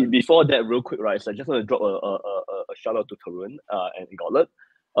that, real quick, right? So I just want to drop a shout out to Tarun and Gauntlet.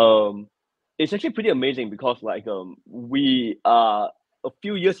 It's actually pretty amazing because like we are a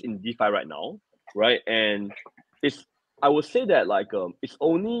few years in DeFi right now, right? And I would say that like it's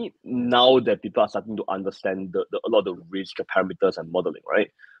only now that people are starting to understand a lot of the risk parameters and modeling, right?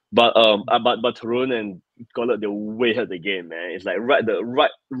 But Tarun and Gauntlet, they're way ahead of the game, man. It's like right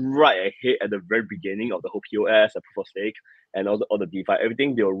ahead at the very beginning of the whole POS, the proof of stake, and all the DeFi,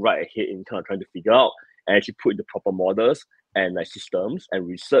 everything. They were right ahead in kind of trying to figure out and actually put in the proper models and like systems and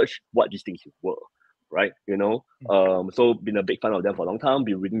research what these things were, right? You know, so been a big fan of them for a long time.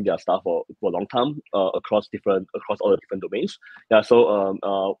 Been reading their stuff for a long time across all the different domains. Yeah, so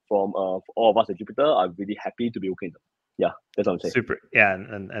from for all of us at Jupiter, I'm really happy to be working with them. Yeah, that's what I'm saying. Super. Yeah,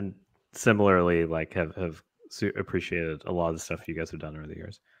 and similarly, like have appreciated a lot of the stuff you guys have done over the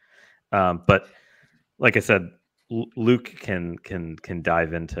years. But like I said, Luke can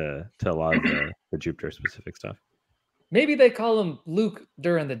dive into a lot of the Jupiter specific stuff. Maybe they call him Luke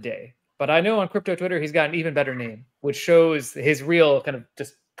during the day, but I know on crypto Twitter he's got an even better name, which shows his real kind of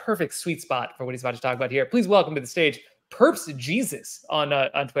just perfect sweet spot for what he's about to talk about here. Please welcome to the stage Perps Jesus on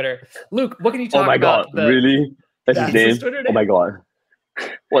Twitter. Luke, what can you talk about? Oh my God, really? That's his name? Oh my God.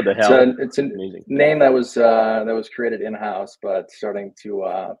 What the hell? It's an amazing name that was created in-house, but starting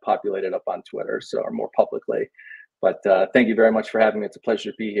to populate it up on Twitter, so or more publicly. But thank you very much for having me. It's a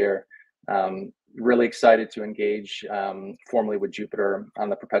pleasure to be here. Really excited to engage formally with Jupiter on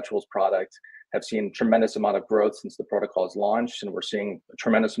the Perpetuals product. Have seen a tremendous amount of growth since the protocol is launched, and we're seeing a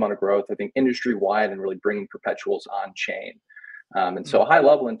tremendous amount of growth, I think, industry-wide and really bringing Perpetuals on chain. And so high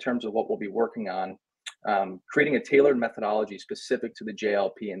level in terms of what we'll be working on, creating a tailored methodology specific to the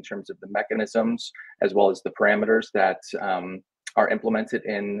JLP in terms of the mechanisms as well as the parameters that are implemented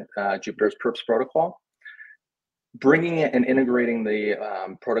in Jupiter's Perps protocol. Bringing it and integrating the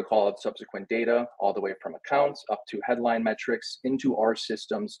protocol of subsequent data all the way from accounts up to headline metrics into our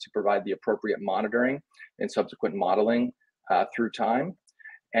systems to provide the appropriate monitoring and subsequent modeling through time,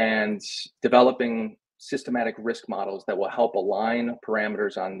 and developing systematic risk models that will help align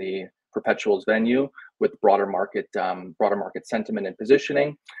parameters on the Perpetuals venue with broader market sentiment and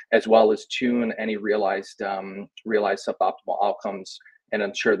positioning, as well as tune any realized suboptimal outcomes and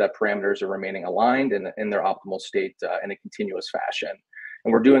ensure that parameters are remaining aligned in their optimal state in a continuous fashion.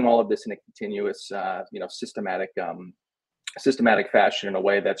 And we're doing all of this in a continuous, systematic fashion in a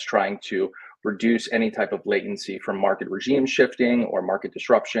way that's trying to reduce any type of latency from market regime shifting or market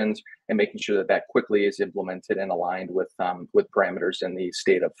disruptions, and making sure that that quickly is implemented and aligned with parameters in the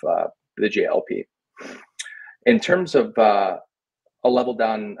state of the JLP. In terms of a level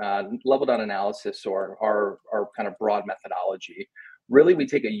down analysis or our kind of broad methodology, really we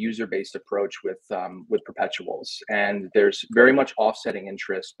take a user-based approach with Perpetuals, and there's very much offsetting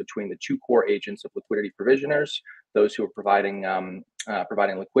interest between the two core agents of liquidity provisioners, those who are providing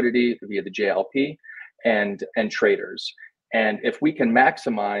liquidity via the JLP, and traders. And if we can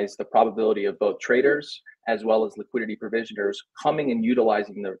maximize the probability of both traders as well as liquidity provisioners coming and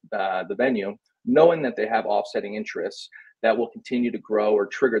utilizing the venue, knowing that they have offsetting interests, that will continue to grow or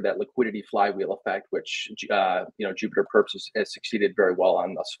trigger that liquidity flywheel effect, which Jupiter Perps has succeeded very well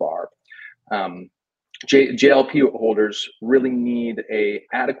on thus far. JLP holders really need a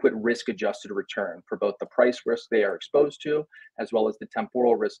adequate risk-adjusted return for both the price risk they are exposed to, as well as the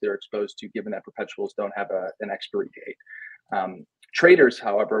temporal risk they're exposed to, given that Perpetuals don't have an expiry date. Traders,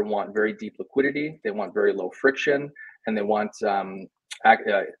 however, want very deep liquidity, they want very low friction, and they want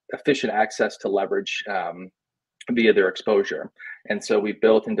efficient access to leverage via their exposure. And so we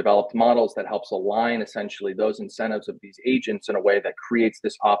built and developed models that helps align essentially those incentives of these agents in a way that creates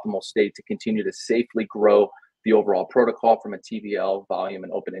this optimal state to continue to safely grow the overall protocol from a TVL, volume,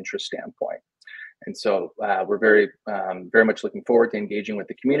 and open interest standpoint. And so we're very much looking forward to engaging with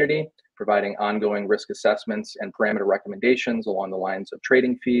the community, providing ongoing risk assessments and parameter recommendations along the lines of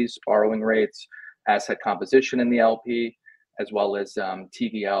trading fees, borrowing rates, asset composition in the LP, as well as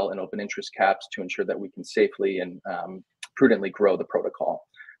TVL and open interest caps to ensure that we can safely and prudently grow the protocol.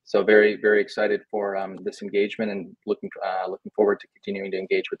 So very, very excited for this engagement and looking forward to continuing to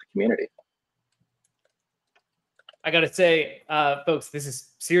engage with the community. I got to say, folks, this is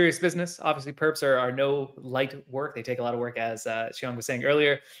serious business. Obviously, perps are no light work. They take a lot of work, as Xiong was saying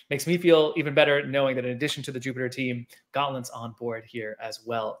earlier. Makes me feel even better knowing that in addition to the Jupiter team, Gauntlet's on board here as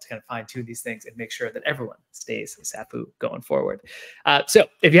well to kind of fine-tune these things and make sure that everyone stays SAFU going forward. So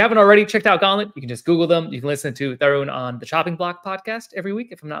if you haven't already checked out Gauntlet, you can just Google them. You can listen to Tharun on the Chopping Block podcast every week,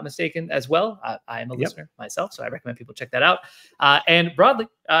 if I'm not mistaken, as well. I am a listener myself, so I recommend people check that out. And broadly,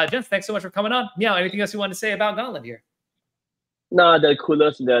 Jens, thanks so much for coming on. Meow, anything else you want to say about Gauntlet here? No, the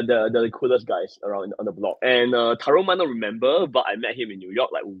coolest guys around on the block. And Taro might not remember, but I met him in New York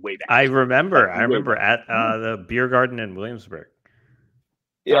like way back. I remember at the beer garden in Williamsburg.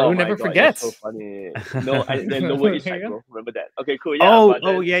 Yeah, Taro never forgets. So funny. No, then Lower East Side, bro. Remember that? Okay, cool.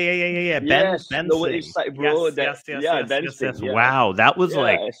 Yeah. Yeah. Yes, Ben Lower East Side, bro. Yes. Yeah. Wow, that was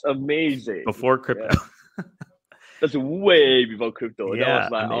like it's amazing before crypto. Yeah. That's way before crypto. Yeah,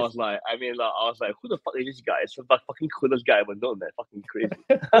 I was like, who the fuck is this guy? It's the fucking coolest guy I've ever known, man. Fucking crazy.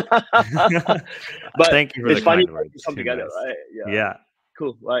 But thank you for it's the funny kind words. to come together, right? Yeah.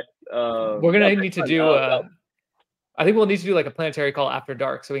 Cool. Right. We're gonna need to do. I think we'll need to do like a planetary call after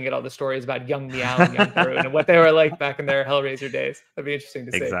dark so we can get all the stories about young Meow and young Tharun and what they were like back in their Hellraiser days. That'd be interesting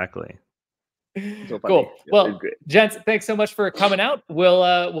to see. Exactly. So cool. Yeah, well, gents, thanks so much for coming out.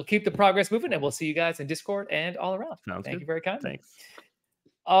 We'll keep the progress moving, and we'll see you guys in Discord and all around. Thank you very kindly. Thanks.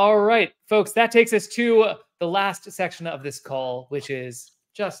 All right, folks, that takes us to the last section of this call, which is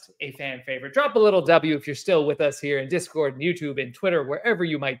just a fan favorite. Drop a little W if you're still with us here in Discord and YouTube and Twitter, wherever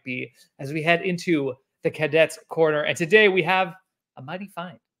you might be, as we head into the Cadets Corner. And today we have a mighty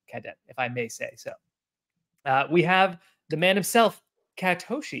fine cadet, if I may say so. We have the man himself,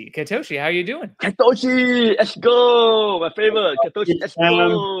 Katoshi. Katoshi, how are you doing? Katoshi, let's go. My favorite. Katoshi, let's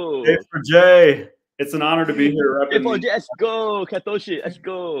go. Hey for Jay. It's an honor to be here. Hey for Jay, let's go. Katoshi, let's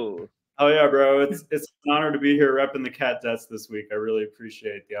go. Oh yeah, bro. It's an honor to be here repping the catdets this week. I really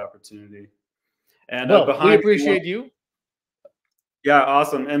appreciate the opportunity. And we appreciate you. Yeah,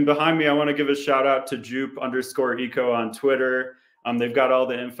 awesome. And behind me, I want to give a shout out to J.U.P_eco on Twitter. They've got all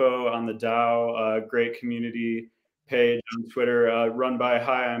the info on the DAO, great community page on Twitter, run by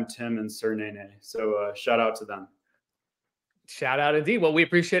Hi, I'm Tim and Sir Nene. So shout out to them. Shout out indeed. Well, we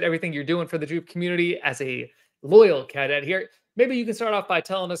appreciate everything you're doing for the J.U.P community as a loyal cadet here. Maybe you can start off by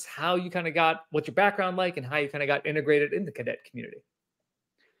telling us how you kind of got, what's your background like, and how you kind of got integrated in the cadet community.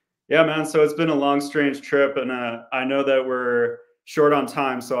 Yeah, man. So it's been a long, strange trip, and I know that we're short on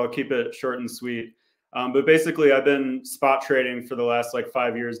time, so I'll keep it short and sweet. But basically, I've been spot trading for the last like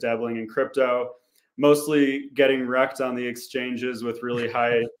 5 years, dabbling in crypto, mostly getting wrecked on the exchanges with really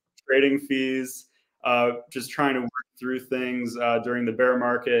high trading fees, just trying to work through things during the bear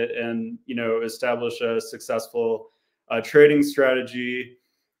market and, establish a successful trading strategy.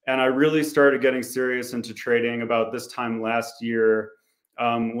 And I really started getting serious into trading about this time last year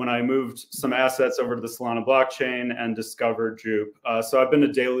when I moved some assets over to the Solana blockchain and discovered J.U.P. So I've been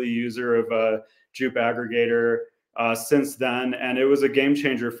a daily user of a J.U.P aggregator since then. And it was a game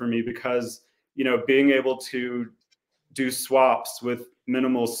changer for me because, being able to do swaps with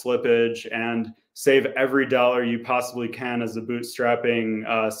minimal slippage and save every dollar you possibly can as a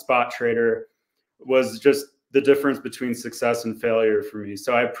bootstrapping spot trader was just the difference between success and failure for me.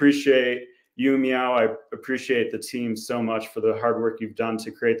 So I appreciate you, Meow. I appreciate the team so much for the hard work you've done to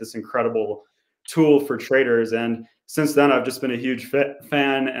create this incredible tool for traders. And since then, I've just been a huge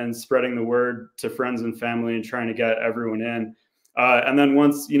fan and spreading the word to friends and family and trying to get everyone in. And then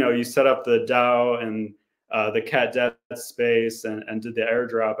once, you set up the DAO and the catdet space and did the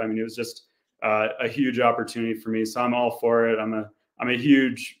airdrop, I mean, it was just a huge opportunity for me. So I'm all for it. I'm a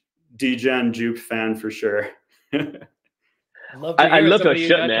huge degen J.U.P fan for sure. I love your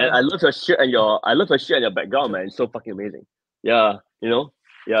shirt, man. I love your shirt and your background, man. It's so fucking amazing. Yeah, yeah.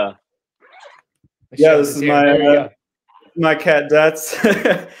 Yeah, this is my catdets,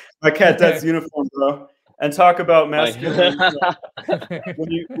 my catdets uniform, bro. And talk about masculine.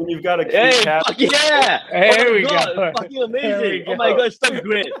 when you've got a cute cat. Yeah. There we go. go. Fucking amazing. Oh my god, it's so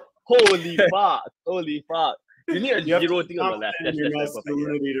great. Holy fuck. You need a zero thing on the left. That's your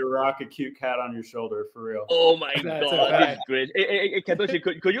masculinity to rock a cute cat on your shoulder, for real. Oh my god, that's great. Hey,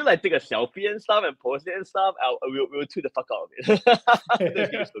 Katoshi, could you like take a selfie and stuff and post it and stuff? We'll tweet the fuck out of it.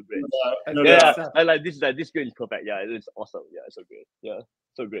 That's so great. Yeah, I like this game is perfect. Yeah, it's awesome. Yeah, it's so great. Yeah,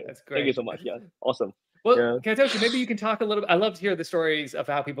 so great. That's great. Thank you so much. Yeah, awesome. Well, Katoshi, maybe you can talk a little bit. I love to hear the stories of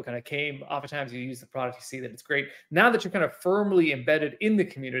how people kind of came. Oftentimes you use the product, you see that it's great. Now that you're kind of firmly embedded in the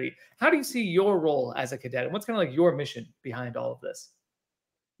community, how do you see your role as a cadet? And what's kind of like your mission behind all of this?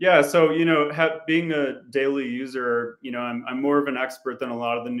 Yeah, so, being a daily user, I'm more of an expert than a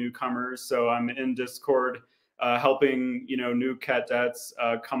lot of the newcomers. So I'm in Discord helping, new catdets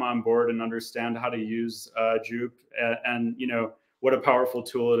come on board and understand how to use J.U.P and what a powerful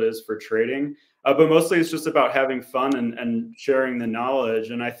tool it is for trading. But mostly it's just about having fun and sharing the knowledge.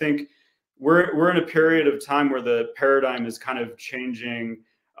 And I think we're in a period of time where the paradigm is kind of changing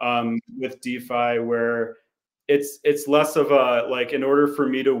with DeFi, where it's less of a, like, in order for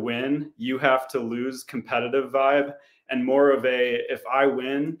me to win, you have to lose competitive vibe, and more of a, if I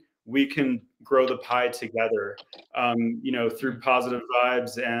win, we can grow the pie together, through positive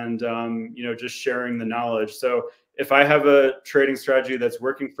vibes and, just sharing the knowledge. So if I have a trading strategy that's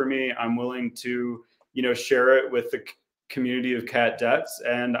working for me, I'm willing to, share it with the community of catdets,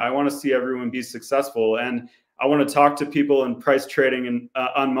 and I want to see everyone be successful. And I want to talk to people in price trading and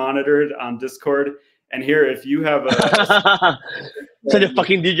unmonitored on Discord. And here, if you have a such a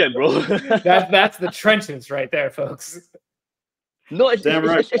fucking DJ, bro. that's the trenches right there, folks. No, it's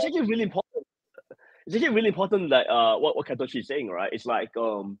actually really important. It's actually really important that what Katoshi is saying, right? It's like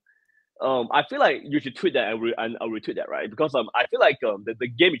I feel like you should tweet that and I'll retweet that, right? Because I feel like the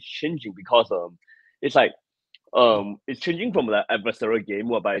game is changing, because it's like it's changing from the adversarial game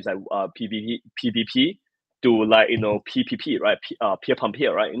whereby it's like PvP to, like, PPP, right? Peer pump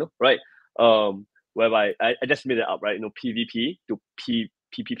peer, right? Right? Whereby I just made it up, right? PvP to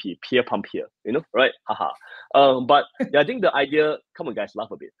PPP, peer pump peer, right? Haha. But yeah, I think the idea, come on guys, laugh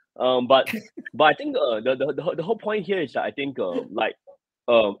a bit. But I think the whole point here is that I think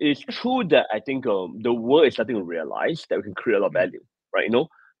it's true that I think the world is starting to realize that we can create a lot of value, right?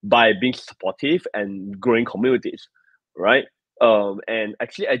 By being supportive and growing communities, right? And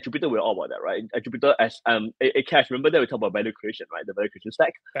actually at Jupiter we're all about that, right? At Jupiter, as Cash, remember that we talk about value creation, right? The value creation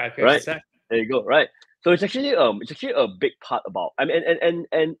stack, right? There you go, right? So it's actually a big part about, I mean,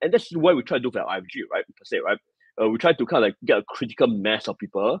 and that's what we try to do for our IFG, right? Per se, right? We try to kind of like get a critical mass of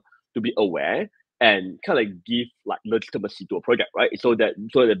people to be aware and kind of like give like legitimacy to a project, right? So that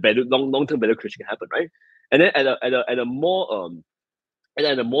value, long-term value creation can happen, right? And then at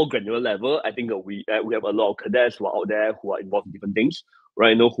a more granular level, I think we have a lot of cadets who are out there who are involved in different things,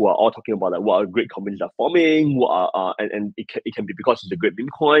 right? Who are all talking about like what are great communities are forming, what are and it can be because it's a great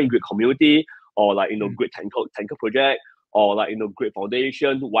Bitcoin, great community, or like great tanker project, or like great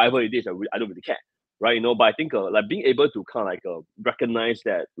foundation, whatever it is. I don't really care, right? But I think like being able to kind of like recognize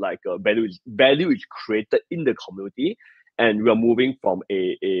that like value is created in the community, and we are moving from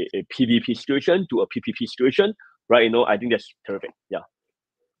a PvP situation to a PPP situation, right? I think that's terrific. Yeah.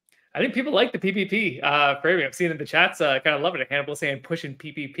 I think people like the PPP framing. I've seen in the chats, kind of love it. Hannibal saying pushing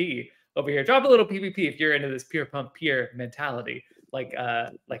PPP over here. Drop a little PPP if you're into this peer pump peer mentality, like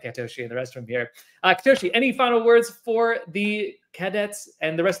Katoshi and the rest of them here. Katoshi, any final words for the cadets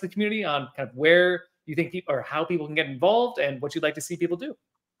and the rest of the community on kind of where you think people or how people can get involved and what you'd like to see people do?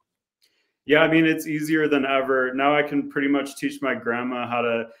 Yeah, I mean, it's easier than ever. Now I can pretty much teach my grandma how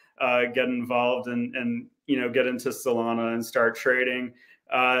to get involved and get into Solana and start trading.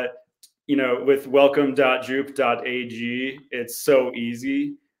 With welcome.jup.ag, it's so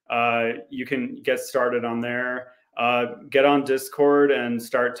easy. You can get started on there. Get on Discord and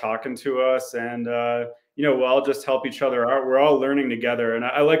start talking to us, and we'll all just help each other out. We're all learning together. And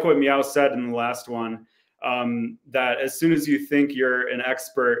I like what Meow said in the last one, that as soon as you think you're an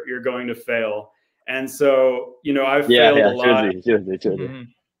expert, you're going to fail. And so, I've failed a lot. Seriously.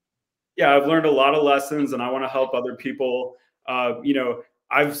 Yeah, I've learned a lot of lessons, and I want to help other people.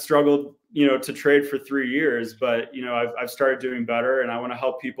 I've struggled, to trade for 3 years, but, I've started doing better, and I want to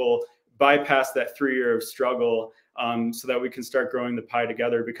help people bypass that 3 year of struggle, so that we can start growing the pie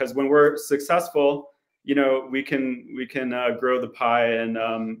together. Because when we're successful, we can grow the pie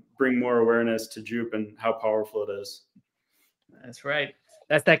and bring more awareness to J.U.P and how powerful it is. That's right.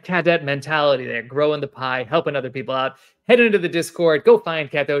 That's that cadet mentality there, growing the pie, helping other people out. Head into the Discord, go find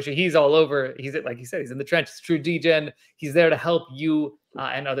Katoshi. He's all over. He's, like you said, he's in the trenches, true degen. He's there to help you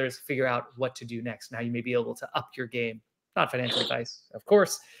and others figure out what to do next. Now you may be able to up your game. Not financial advice, of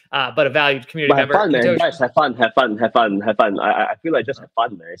course, but a valued community member. Have fun, man. Guys, have fun. I feel like just have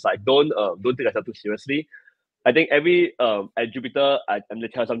fun, man. It's like don't take yourself too seriously. I think every at Jupiter, I'm gonna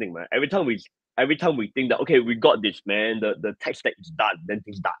tell something, man. Every time we think that okay, we got this, man, the tech stack is done, then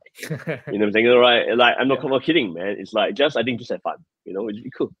things die. You know what I'm saying? Right? Like I'm not kidding, man. It's like I think just have fun. You know, it's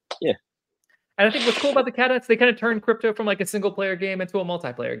really cool. Yeah. And I think what's cool about the catdets, they kind of turn crypto from like a single player game into a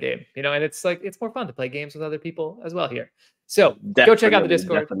multiplayer game, you know, and it's like it's more fun to play games with other people as well here. So go check out the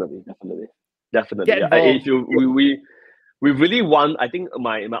Discord. Definitely. Yeah. If we really want, I think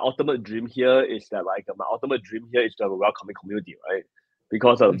my ultimate dream here is that to have a welcoming community, right?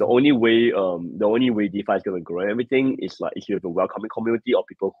 Because the only way DeFi is going to grow everything is like if you have a welcoming community of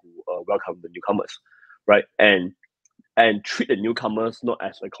people who welcome the newcomers, right? And treat the newcomers not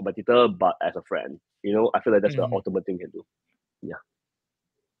as a competitor but as a friend. You know, I feel like that's the ultimate thing you can do. Yeah,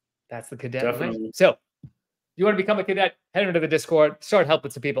 that's the cadet way. So you want to become a cadet, head into the Discord, start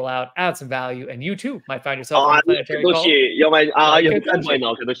helping some people out, add some value, and you too might find yourself on the Planetary call. You're a big fan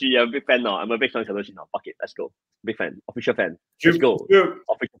now, Katoshi. You're a big fan now. I'm a big fan of Katoshi now. Fuck it, let's go. Big fan, official fan. Let's go.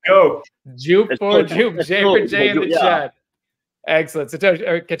 Go. Jupe for Jupe. J for J in the chat. Excellent.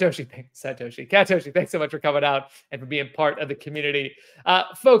 Katoshi, thanks so much for coming out and for being part of the community.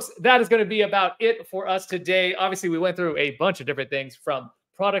 Folks, that is going to be about it for us today. Obviously, we went through a bunch of different things from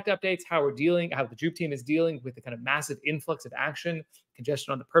product updates, how the J.U.P team is dealing with the kind of massive influx of action,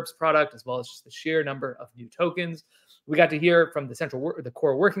 congestion on the perps product, as well as just the sheer number of new tokens. We got to hear from the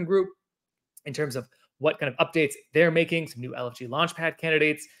core working group in terms of what kind of updates they're making, some new LFG Launchpad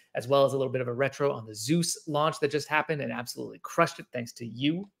candidates, as well as a little bit of a retro on the Zeus launch that just happened and absolutely crushed it thanks to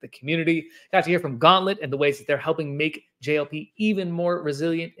you, the community. Got to hear from Gauntlet and the ways that they're helping make J.U.P even more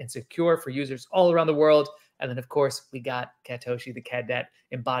resilient and secure for users all around the world. And then, of course, we got Katoshi, the cadet,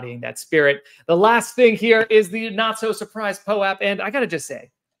 embodying that spirit. The last thing here is the not-so-surprised POAP. And I got to just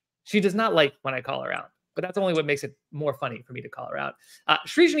say, she does not like when I call her out. But that's only what makes it more funny for me to call her out.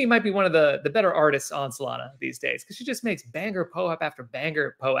 Srijani might be one of the better artists on Solana these days because she just makes banger POAP after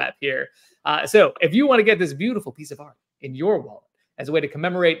banger POAP here. So if you want to get this beautiful piece of art in your wallet as a way to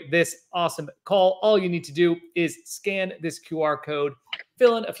commemorate this awesome call, all you need to do is scan this QR code,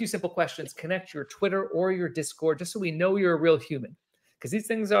 fill in a few simple questions, connect your Twitter or your Discord just so we know you're a real human. Because these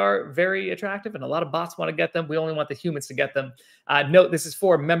things are very attractive and a lot of bots want to get them. We only want the humans to get them. Note, this is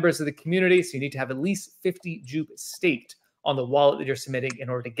for members of the community, so you need to have at least 50 J.U.P staked on the wallet that you're submitting in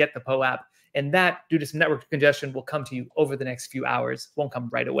order to get the POAP. And that, due to some network congestion, will come to you over the next few hours. Won't come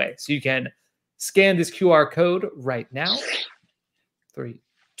right away. So you can scan this QR code right now. 3,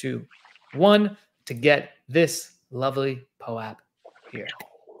 2, 1 to get this lovely POAP here.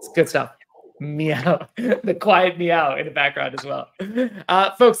 It's good stuff. Meow, the quiet meow in the background as well.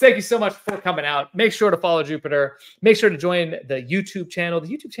 Folks, thank you so much for coming out. Make sure to follow Jupiter. Make sure to join the YouTube channel. The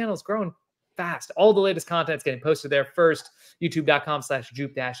YouTube channel is growing fast. All the latest content is getting posted there first.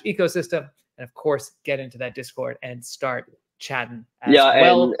 youtube.com/Jupe-ecosystem. And of course, get into that Discord and start chatting as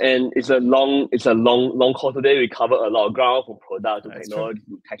well. And it's a long call today. We covered a lot of ground from product to technology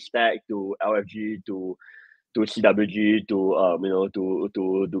to tech stack to LFG to CWG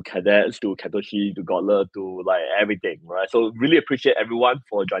to cadets to Katoshi to Gauntlet to like everything, right? So really appreciate everyone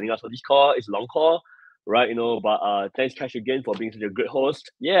for joining us on this call. It's a long call, right? You know, but thanks Cash again for being such a great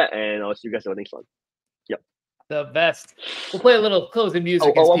host. Yeah, and I'll see you guys on the next one. Yep. The best. We'll play a little closing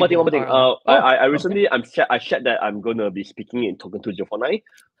music. One more thing. I recently I shared that I'm gonna be speaking in Token 2049.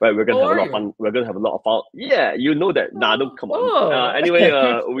 Right, we're gonna have a lot of fun. We're gonna have a lot of fun. Yeah, you know that. Nah, don't come on. Anyway,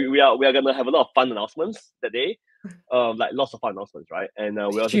 we are gonna have a lot of fun announcements that day. Like lots of fun announcements, right? And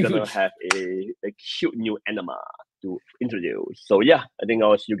we're also gonna have a cute new anima to introduce. So yeah, I think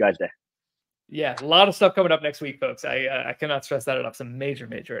I'll see you guys there. Yeah, a lot of stuff coming up next week, folks. I cannot stress that enough. Some major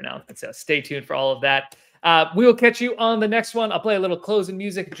announcements. So stay tuned for all of that. We will catch you on the next one. I'll play a little closing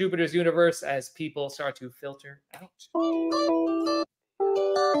music, Jupiter's Universe, as people start to filter out.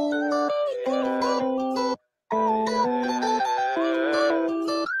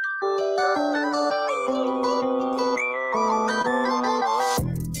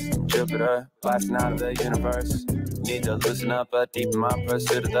 Jupiter, blasting out of the universe. Need to loosen up, but deep in my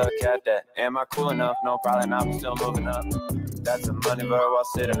pursuit of the cadet. Am I cool enough? No, probably not. I'm still moving up. That's a money bird while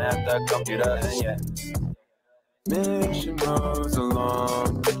sitting at the computer. And yeah, mission moves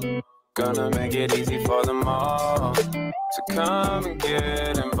along. Gonna make it easy for them all to come and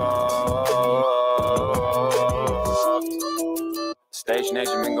get involved.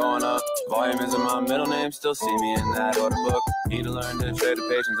 Stationation been going up. Volume isn't my middle name. Still see me in that order book. Need to learn to trade the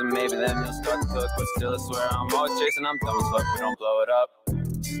patience and maybe then you'll start to cook. But still I swear I'm always chasing. I'm dumb as fuck. We don't blow it up.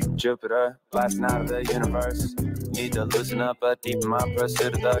 Jupiter, blasting out of the universe. Need to loosen up, but deep in my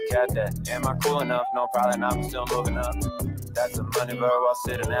pursuit of the cadet. Am I cool enough? No, probably not. I'm still moving up. That's a money bird while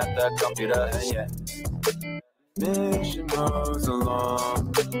sitting at the computer. And yeah, mission moves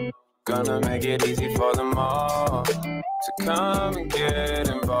along. Gonna make it easy for them all to come and get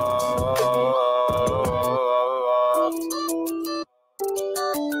involved.